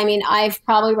book. I mean, I've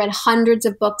probably read hundreds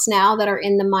of books now that are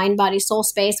in the mind, body, soul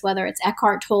space, whether it's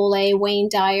Eckhart Tolle, Wayne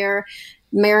Dyer,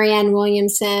 Marianne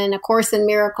Williamson, A Course in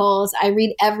Miracles. I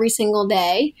read every single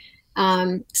day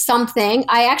something.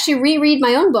 I actually reread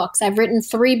my own books. I've written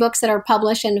 3 books that are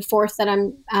published and a 4th that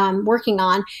I'm working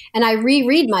on. And I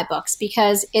reread my books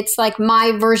because it's like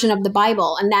my version of the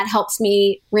Bible, and that helps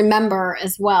me remember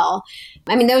as well.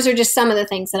 I mean, those are just some of the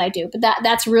things that I do, but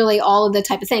that's really all of the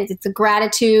type of things. It's the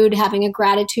gratitude, having a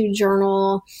gratitude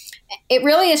journal. It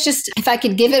really is just, if I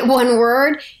could give it one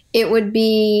word, it would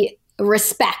be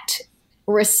respect.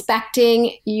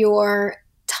 Respecting your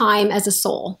time as a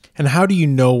soul. And how do you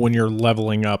know when you're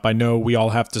leveling up? I know we all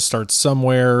have to start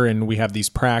somewhere and we have these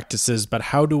practices, but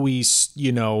how do we,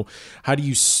 how do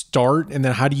you start? And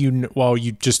then how do you, well,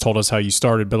 you just told us how you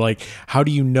started, but how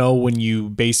do you know when you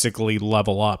basically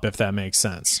level up, if that makes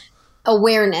sense?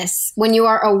 Awareness. When you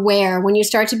are aware, when you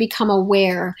start to become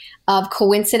aware of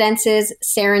coincidences,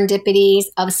 serendipities,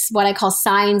 of what I call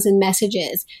signs and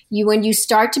messages. When you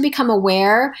start to become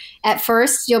aware, at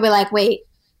first you'll be like, wait,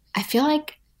 I feel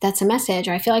like that's a message,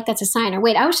 or I feel like that's a sign, or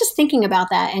wait, I was just thinking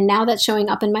about that and now that's showing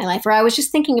up in my life, or I was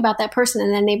just thinking about that person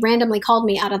and then they randomly called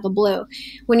me out of the blue.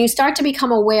 When you start to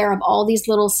become aware of all these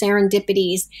little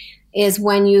serendipities is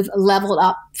when you've leveled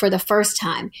up for the first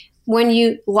time. When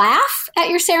you laugh at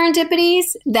your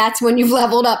serendipities, that's when you've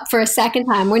leveled up for a second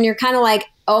time. When you're kind of like,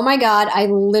 oh my God, I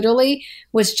literally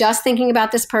was just thinking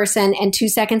about this person and 2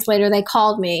 seconds later they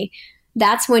called me.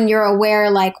 That's when you're aware,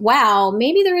 like, wow,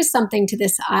 maybe there is something to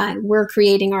this. We're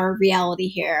creating our reality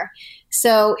here.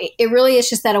 So it really is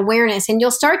just that awareness. And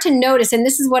you'll start to notice, and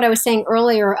this is what I was saying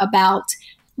earlier about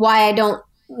why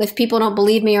if people don't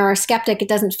believe me or are skeptic, it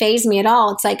doesn't faze me at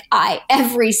all. It's like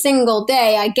every single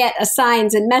day I get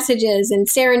signs and messages and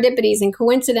serendipities and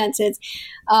coincidences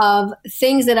of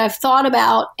things that I've thought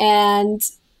about and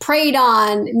prayed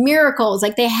on, miracles.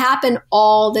 They happen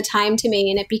all the time to me.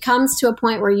 And it becomes to a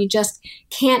point where you just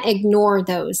can't ignore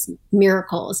those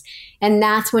miracles. And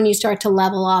that's when you start to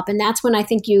level up. And that's when I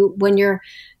think when you're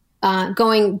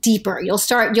going deeper,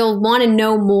 you'll want to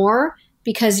know more,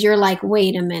 because you're like,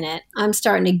 wait a minute, I'm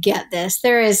starting to get this.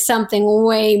 There is something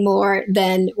way more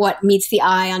than what meets the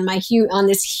eye on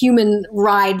this human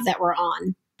ride that we're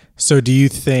on. So do you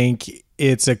think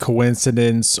it's a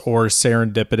coincidence or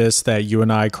serendipitous that you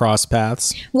and I cross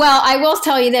paths? Well, I will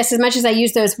tell you this, as much as I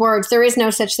use those words, there is no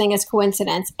such thing as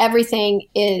coincidence. Everything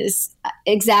is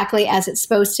exactly as it's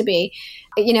supposed to be.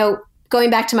 Going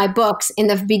back to my books, in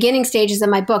the beginning stages of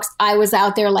my books, I was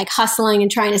out there hustling and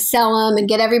trying to sell them and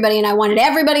get everybody. And I wanted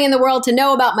everybody in the world to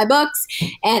know about my books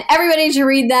and everybody to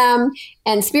read them.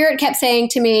 And Spirit kept saying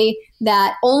to me,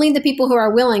 that only the people who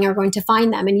are willing are going to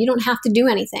find them, and you don't have to do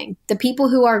anything. The people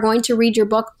who are going to read your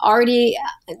book already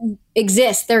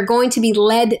exist. They're going to be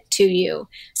led to you.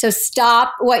 So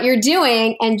stop what you're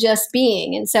doing and just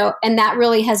being. And that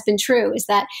really has been true, is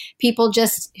that people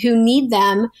just who need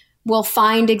them will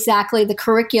find exactly the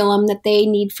curriculum that they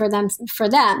need for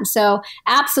them. So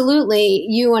absolutely,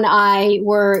 you and I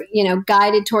were,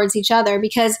 guided towards each other,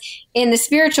 because in the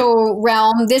spiritual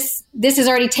realm, this has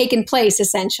already taken place.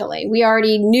 Essentially, we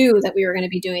already knew that we were going to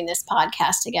be doing this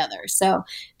podcast together. So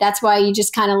that's why you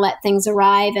just kind of let things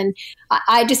arrive. And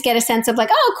I just get a sense of like,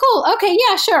 oh, cool. Okay.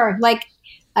 Yeah, sure. Like,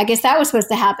 I guess that was supposed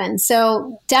to happen.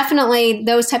 So definitely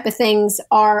those type of things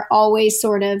are always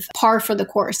sort of par for the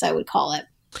course, I would call it.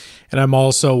 And I'm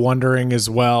also wondering as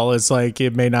well, it's like,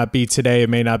 it may not be today, it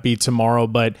may not be tomorrow,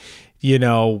 but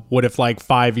what if like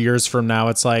 5 years from now,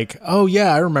 it's like, oh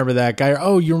yeah, I remember that guy.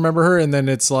 Oh, you remember her? And then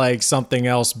it's like something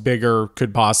else bigger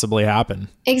could possibly happen.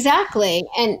 Exactly.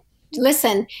 And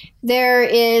listen,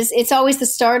 it's always the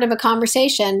start of a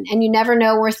conversation, and you never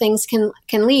know where things can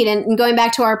lead. And going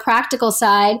back to our practical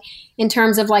side, in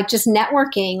terms of like just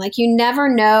networking, like you never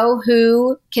know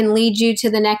who can lead you to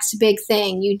the next big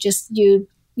thing. You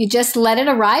just let it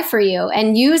arrive for you,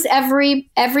 and use every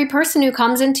person who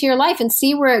comes into your life and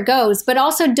see where it goes. But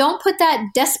also don't put that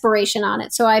desperation on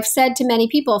it. So I've said to many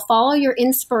people, follow your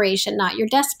inspiration, not your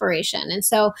desperation. And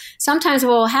so sometimes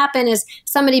what will happen is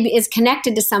somebody is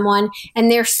connected to someone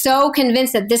and they're so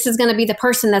convinced that this is going to be the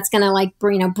person that's going to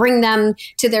bring them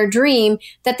to their dream,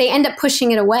 that they end up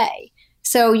pushing it away.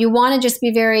 So you want to just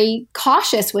be very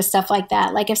cautious with stuff like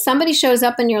that. Like if somebody shows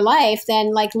up in your life,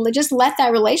 then like just let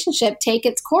that relationship take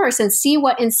its course and see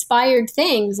what inspired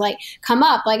things like come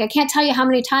up. Like I can't tell you how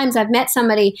many times I've met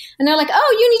somebody and they're like,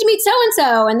 oh, you need to meet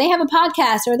so-and-so, and they have a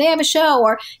podcast or they have a show,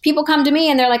 or people come to me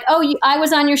and they're like, oh, I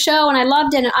was on your show and I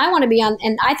loved it and I want to be on,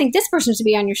 and I think this person should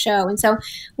be on your show. And so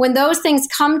when those things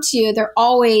come to you, they're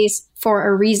always for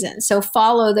a reason. So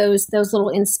follow those little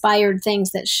inspired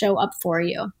things that show up for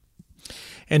you.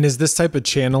 And is this type of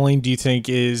channeling, do you think,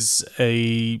 is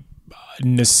a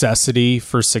necessity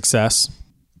for success?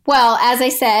 Well, as I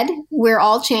said, we're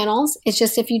all channels. It's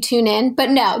just if you tune in. But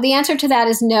no, the answer to that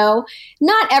is no.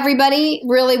 Not everybody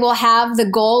really will have the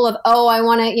goal of, oh, I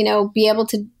want to, be able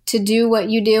to do what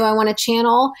you do. I want to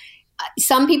channel.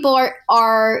 Some people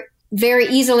are very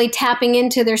easily tapping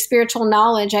into their spiritual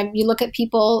knowledge. You look at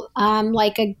people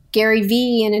like a Gary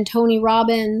Vee and Tony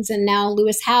Robbins, and now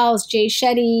Lewis Howes, Jay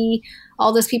Shetty,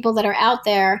 all those people that are out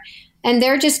there, and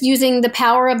they're just using the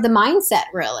power of the mindset,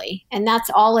 really. And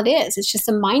that's all it is. It's just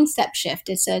a mindset shift.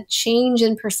 It's a change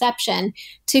in perception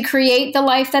to create the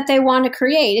life that they want to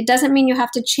create. It doesn't mean you have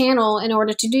to channel in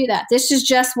order to do that. This is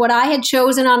just what I had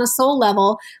chosen on a soul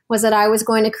level, was that I was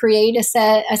going to create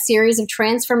a series of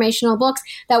transformational books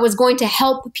that was going to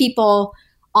help people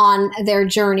on their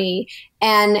journey.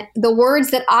 And the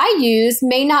words that I use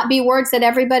may not be words that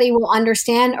everybody will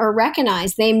understand or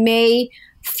recognize. They may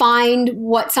find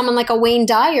what someone like a Wayne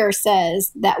Dyer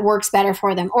says that works better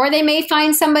for them. Or they may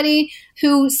find somebody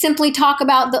who simply talk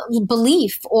about the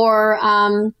belief or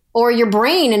your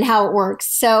brain and how it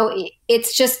works. So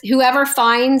it's just whoever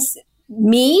finds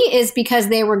me is because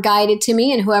they were guided to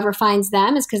me, and whoever finds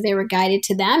them is because they were guided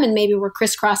to them, and maybe we're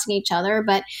crisscrossing each other.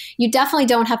 But you definitely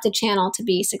don't have to channel to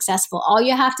be successful. All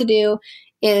you have to do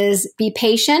is be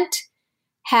patient,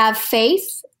 have faith,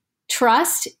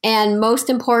 trust, and most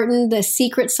important, the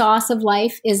secret sauce of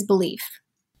life is belief.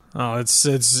 Oh,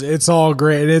 it's all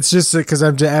great. And it's just because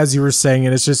as you were saying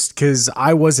it, it's just because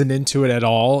I wasn't into it at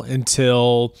all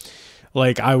until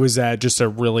like I was at just a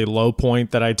really low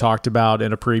point that I talked about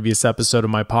in a previous episode of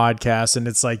my podcast. And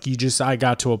it's like, I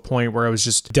got to a point where I was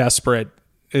just desperate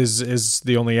is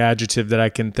the only adjective that I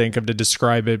can think of to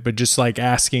describe it, but just like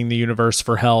asking the universe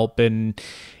for help, and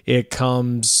it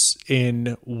comes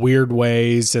in weird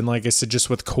ways. And like I said, just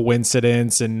with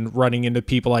coincidence and running into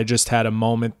people. I just had a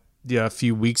moment a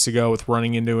few weeks ago with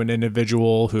running into an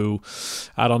individual who,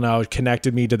 I don't know,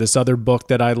 connected me to this other book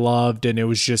that I loved. And it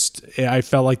was just, I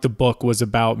felt like the book was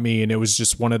about me. And it was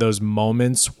just one of those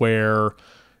moments where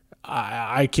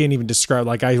I can't even describe,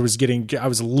 like I was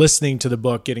listening to the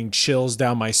book, getting chills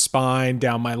down my spine,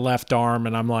 down my left arm.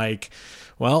 And I'm like,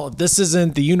 well, if this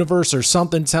isn't the universe or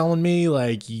something telling me,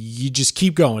 like, you just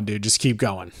keep going, dude, just keep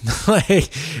going.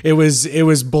 Like it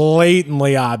was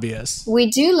blatantly obvious. We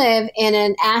do live in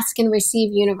an ask and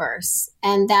receive universe,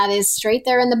 and that is straight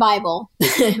there in the Bible,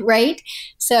 right?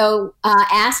 So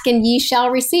ask and ye shall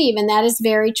receive, and that is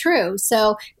very true.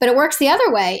 So, but it works the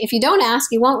other way. If you don't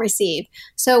ask, you won't receive.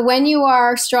 So when you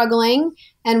are struggling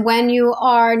and when you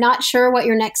are not sure what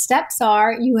your next steps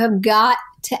are, you have got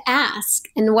to ask.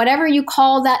 And whatever you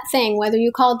call that thing, whether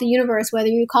you call it the universe, whether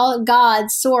you call it God,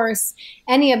 source,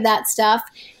 any of that stuff,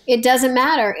 it doesn't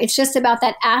matter. It's just about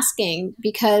that asking,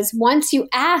 because once you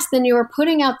ask, then you are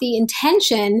putting out the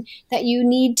intention that you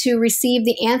need to receive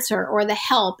the answer or the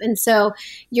help. And so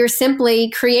you're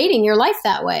simply creating your life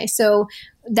that way. So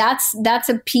that's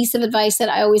a piece of advice that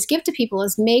I always give to people,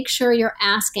 is make sure you're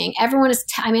asking. Everyone is,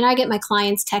 I get my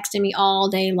clients texting me all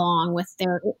day long with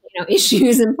their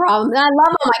issues and problems. And I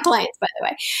love all my clients, by the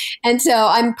way. And so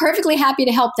I'm perfectly happy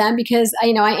to help them, because I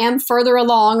am further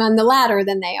along on the ladder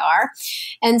than they are.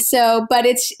 And so, but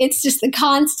it's just the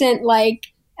constant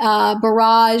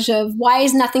barrage of, why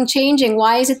is nothing changing?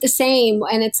 Why is it the same?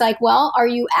 And it's like, well, are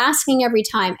you asking every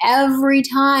time? Every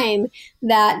time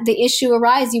that the issue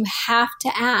arises, you have to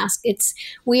ask.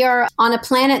 We are on a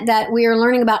planet that we are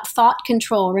learning about thought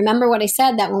control. Remember what I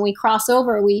said, that when we cross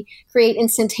over, we create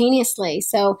instantaneously.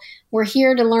 So we're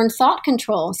here to learn thought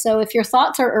control. So if your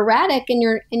thoughts are erratic and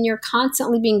you're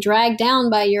constantly being dragged down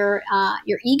by your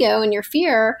ego and your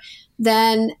fear,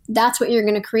 then that's what you're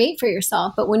going to create for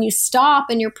yourself. But when you stop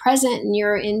and you're present and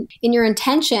you're in your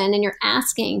intention and you're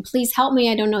asking, please help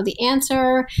me, I don't know the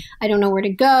answer, I don't know where to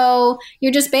go.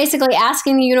 You're just basically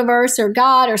asking the universe or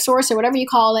God or source or whatever you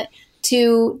call it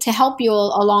to help you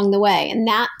along the way. And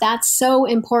that's so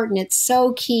important. It's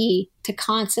so key to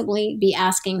constantly be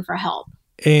asking for help.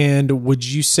 And would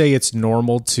you say it's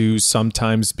normal to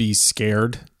sometimes be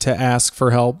scared to ask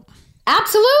for help?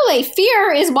 Absolutely.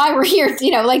 Fear is why we're here,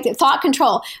 like thought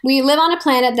control. We live on a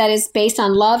planet that is based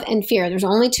on love and fear. There's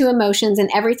only two emotions, and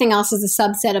everything else is a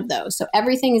subset of those. So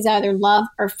everything is either love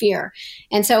or fear.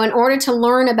 And so in order to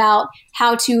learn about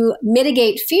how to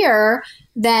mitigate fear,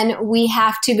 then we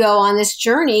have to go on this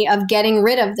journey of getting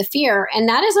rid of the fear. And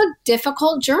that is a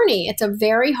difficult journey. It's a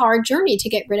very hard journey to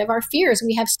get rid of our fears.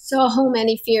 We have so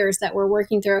many fears that we're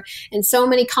working through, and so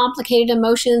many complicated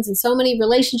emotions, and so many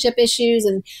relationship issues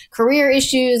and career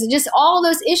issues, and just all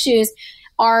those issues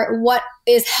are what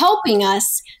is helping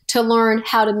us to learn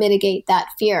how to mitigate that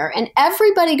fear. And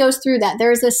everybody goes through that.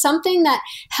 There's something that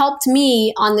helped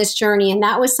me on this journey, and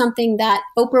that was something that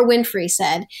Oprah Winfrey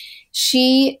said.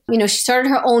 She started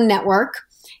her own network,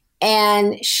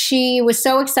 and she was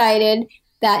so excited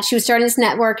that she was starting this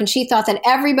network, and she thought that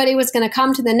everybody was going to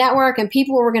come to the network and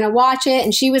people were going to watch it.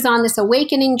 And she was on this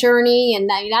awakening journey, and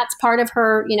that's part of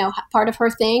her, part of her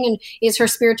thing, and is her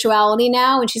spirituality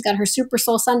now. And she's got her Super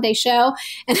Soul Sunday show.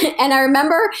 And I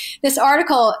remember this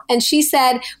article, and she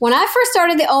said, when I first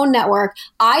started the OWN network,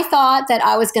 I thought that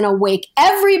I was going to wake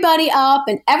everybody up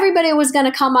and everybody was going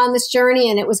to come on this journey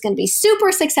and it was going to be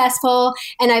super successful.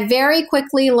 And I very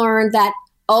quickly learned that,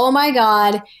 oh my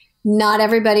God, not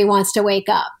everybody wants to wake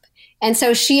up. And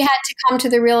so she had to come to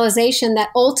the realization that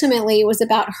ultimately it was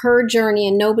about her journey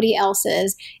and nobody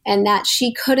else's, and that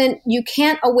you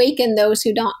can't awaken those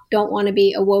who don't want to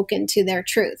be awoken to their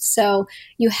truth. So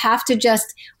you have to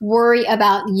just worry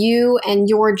about you and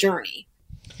your journey.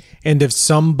 And if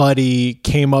somebody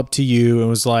came up to you and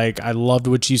was like, I loved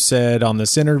what you said on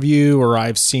this interview, or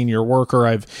I've seen your work, or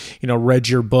I've, read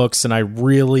your books, and I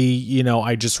really,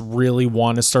 I just really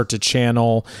want to start to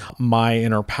channel my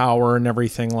inner power and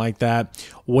everything like that,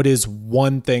 what is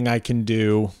one thing I can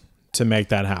do to make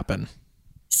that happen?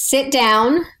 Sit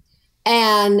down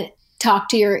and talk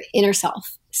to your inner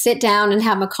self. Sit down and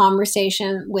have a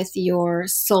conversation with your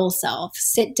soul self.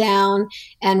 Sit down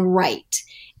and write.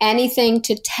 Anything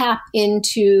to tap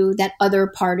into that other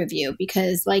part of you,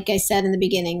 because like I said in the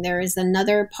beginning, there is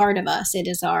another part of us. It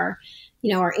is our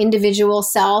individual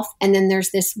self. And then there's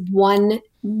this one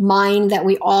mind that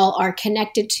we all are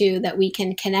connected to, that we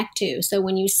can connect to. So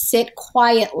when you sit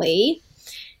quietly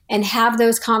and have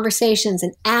those conversations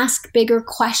and ask bigger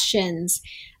questions,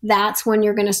 that's when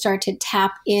you're going to start to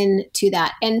tap into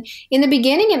that. And in the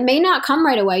beginning, it may not come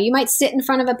right away. You might sit in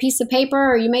front of a piece of paper,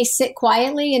 or you may sit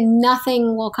quietly and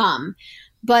nothing will come.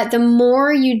 But the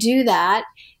more you do that,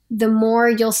 the more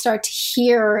you'll start to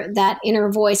hear that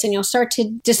inner voice, and you'll start to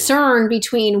discern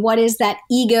between what is that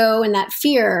ego and that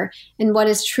fear and what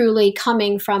is truly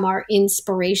coming from our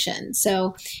inspiration.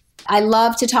 So I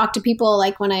love to talk to people,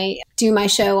 like when I do my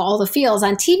show, All the Feels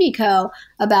on TV Co,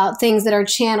 about things that are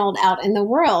channeled out in the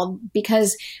world.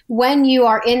 Because when you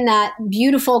are in that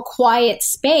beautiful, quiet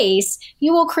space,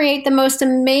 you will create the most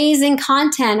amazing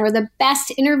content, or the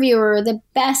best interviewer, or the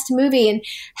best movie. And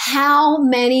how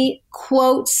many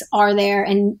quotes are there,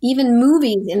 and even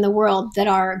movies in the world, that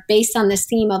are based on this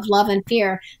theme of love and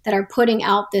fear, that are putting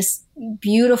out this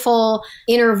beautiful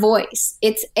inner voice.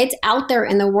 It's out there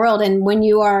in the world. And when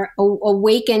you are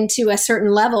awakened to a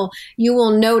certain level, you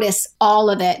will notice all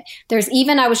of it.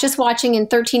 I was just watching in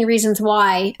 13 Reasons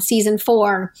Why, season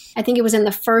 4, I think it was in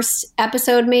the first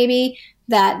episode maybe,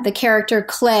 that the character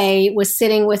Clay was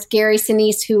sitting with Gary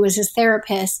Sinise, who was his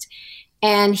therapist.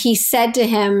 And he said to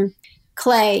him,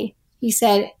 Clay, he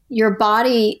said,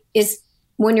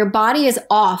 when your body is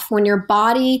off, when your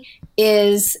body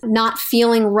is not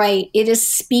feeling right, it is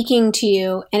speaking to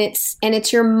you, and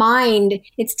it's your mind.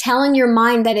 It's telling your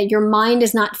mind that your mind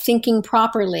is not thinking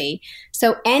properly.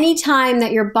 So anytime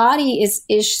that your body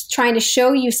is trying to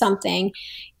show you something,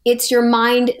 it's your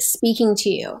mind speaking to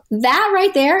you. That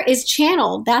right there is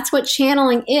channeled. That's what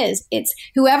channeling is. It's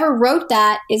whoever wrote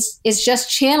that is just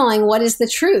channeling what is the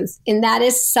truth. And that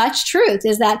is such truth,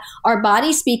 is that our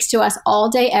body speaks to us all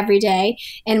day, every day.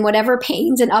 And whatever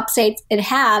pains and upsets it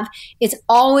have, it's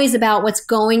always about what's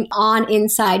going on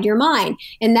inside your mind.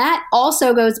 And that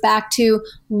also goes back to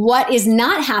what is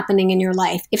not happening in your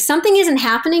life. If something isn't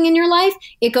happening in your life,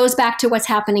 it goes back to what's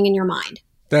happening in your mind.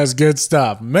 That's good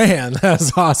stuff. Man,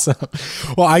 that's awesome.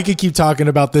 Well, I could keep talking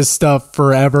about this stuff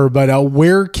forever, but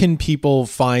where can people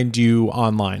find you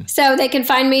online? So they can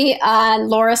find me on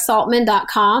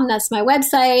laurasaltman.com. That's my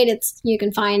website. You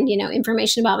can find,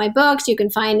 information about my books. You can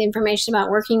find information about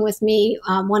working with me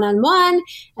one-on-one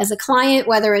as a client,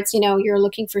 whether it's, you're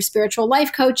looking for spiritual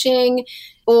life coaching,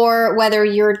 or whether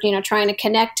you're, trying to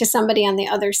connect to somebody on the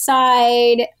other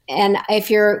side. And if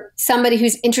you're somebody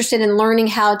who's interested in learning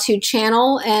how to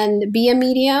channel and be a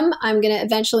medium, I'm going to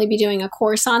eventually be doing a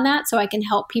course on that so I can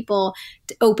help people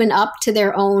to open up to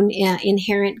their own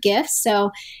inherent gifts.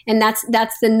 So, and that's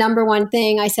the number one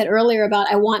thing I said earlier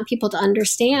about I want people to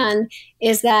understand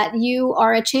is that you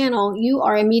are a channel. You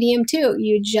are a medium too.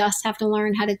 You just have to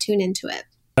learn how to tune into it.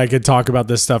 I could talk about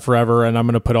this stuff forever, and I'm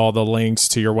going to put all the links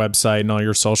to your website and all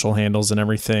your social handles and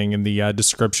everything in the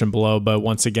description below. But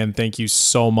once again, thank you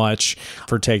so much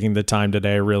for taking the time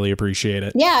today. I really appreciate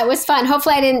it. Yeah, it was fun.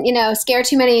 Hopefully I didn't, scare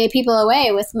too many people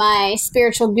away with my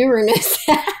spiritual guru-ness.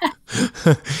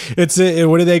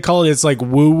 What do they call it? It's like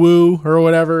woo-woo or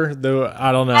whatever.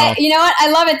 I don't know. You know what? I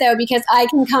love it, though, because I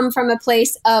can come from a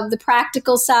place of the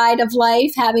practical side of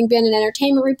life, having been an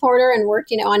entertainment reporter and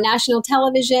worked, on national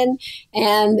television,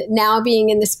 and now being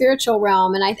in the spiritual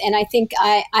realm. And I think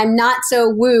I'm not so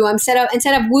woo. Instead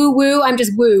of woo-woo, I'm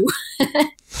just woo.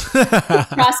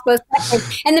 Cross both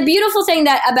spectrums. And the beautiful thing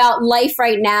about life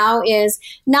right now is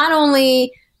not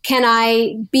only can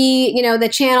I be, the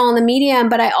channel and the medium,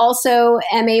 but I also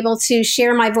am able to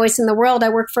share my voice in the world. I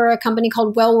work for a company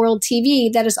called Well World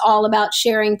TV that is all about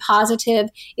sharing positive,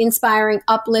 inspiring,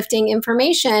 uplifting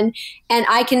information. And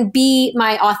I can be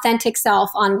my authentic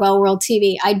self on Well World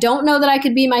TV. I don't know that I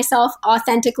could be myself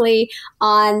authentically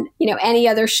on, any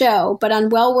other show, but on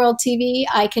Well World TV,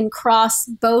 I can cross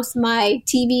both my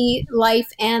TV life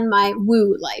and my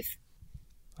woo life.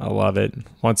 I love it.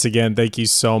 Once again, thank you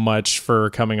so much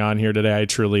for coming on here today. I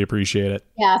truly appreciate it.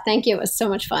 Yeah, thank you. It was so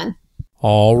much fun.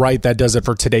 All right, that does it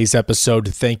for today's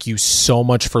episode. Thank you so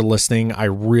much for listening. I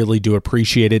really do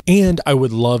appreciate it. And I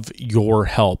would love your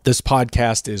help. This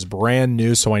podcast is brand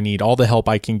new, so I need all the help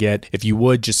I can get. If you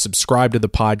would, just subscribe to the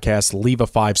podcast, leave a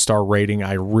 5-star rating.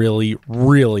 I really,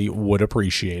 really would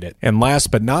appreciate it. And last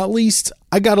but not least,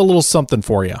 I got a little something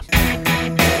for you.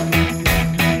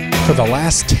 For the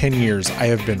last 10 years, I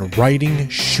have been writing,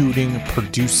 shooting,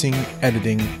 producing,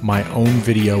 editing my own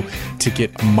video to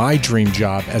get my dream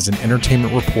job as an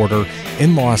entertainment reporter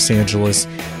in Los Angeles,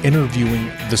 interviewing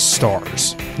the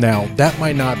stars. Now, that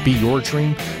might not be your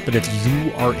dream, but if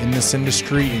you are in this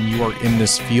industry and you are in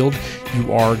this field,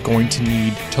 you are going to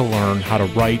need to learn how to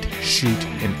write, shoot,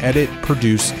 and edit,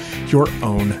 produce your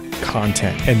own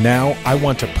content. And now I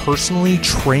want to personally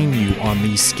train you on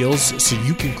these skills so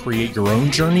you can create your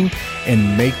own journey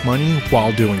and make money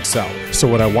while doing so. So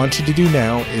what I want you to do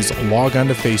now is log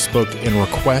onto Facebook and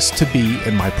request to be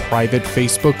in my private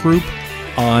Facebook group,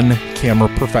 On Camera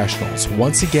Professionals.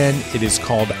 Once again, it is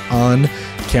called On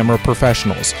Camera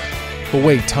Professionals. But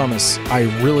wait, Thomas, I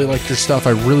really like your stuff.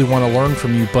 I really want to learn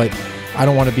from you, but I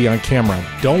don't want to be on camera.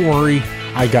 Don't worry,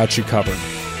 I got you covered.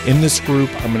 In this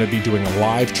group, I'm going to be doing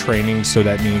live training, so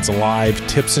that means live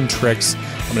tips and tricks.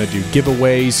 I'm going to do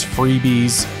giveaways,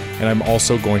 freebies, and I'm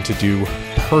also going to do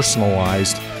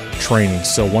personalized training.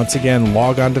 So once again,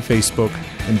 log on to Facebook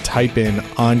and type in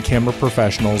On Camera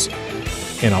Professionals,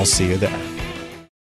 and I'll see you there.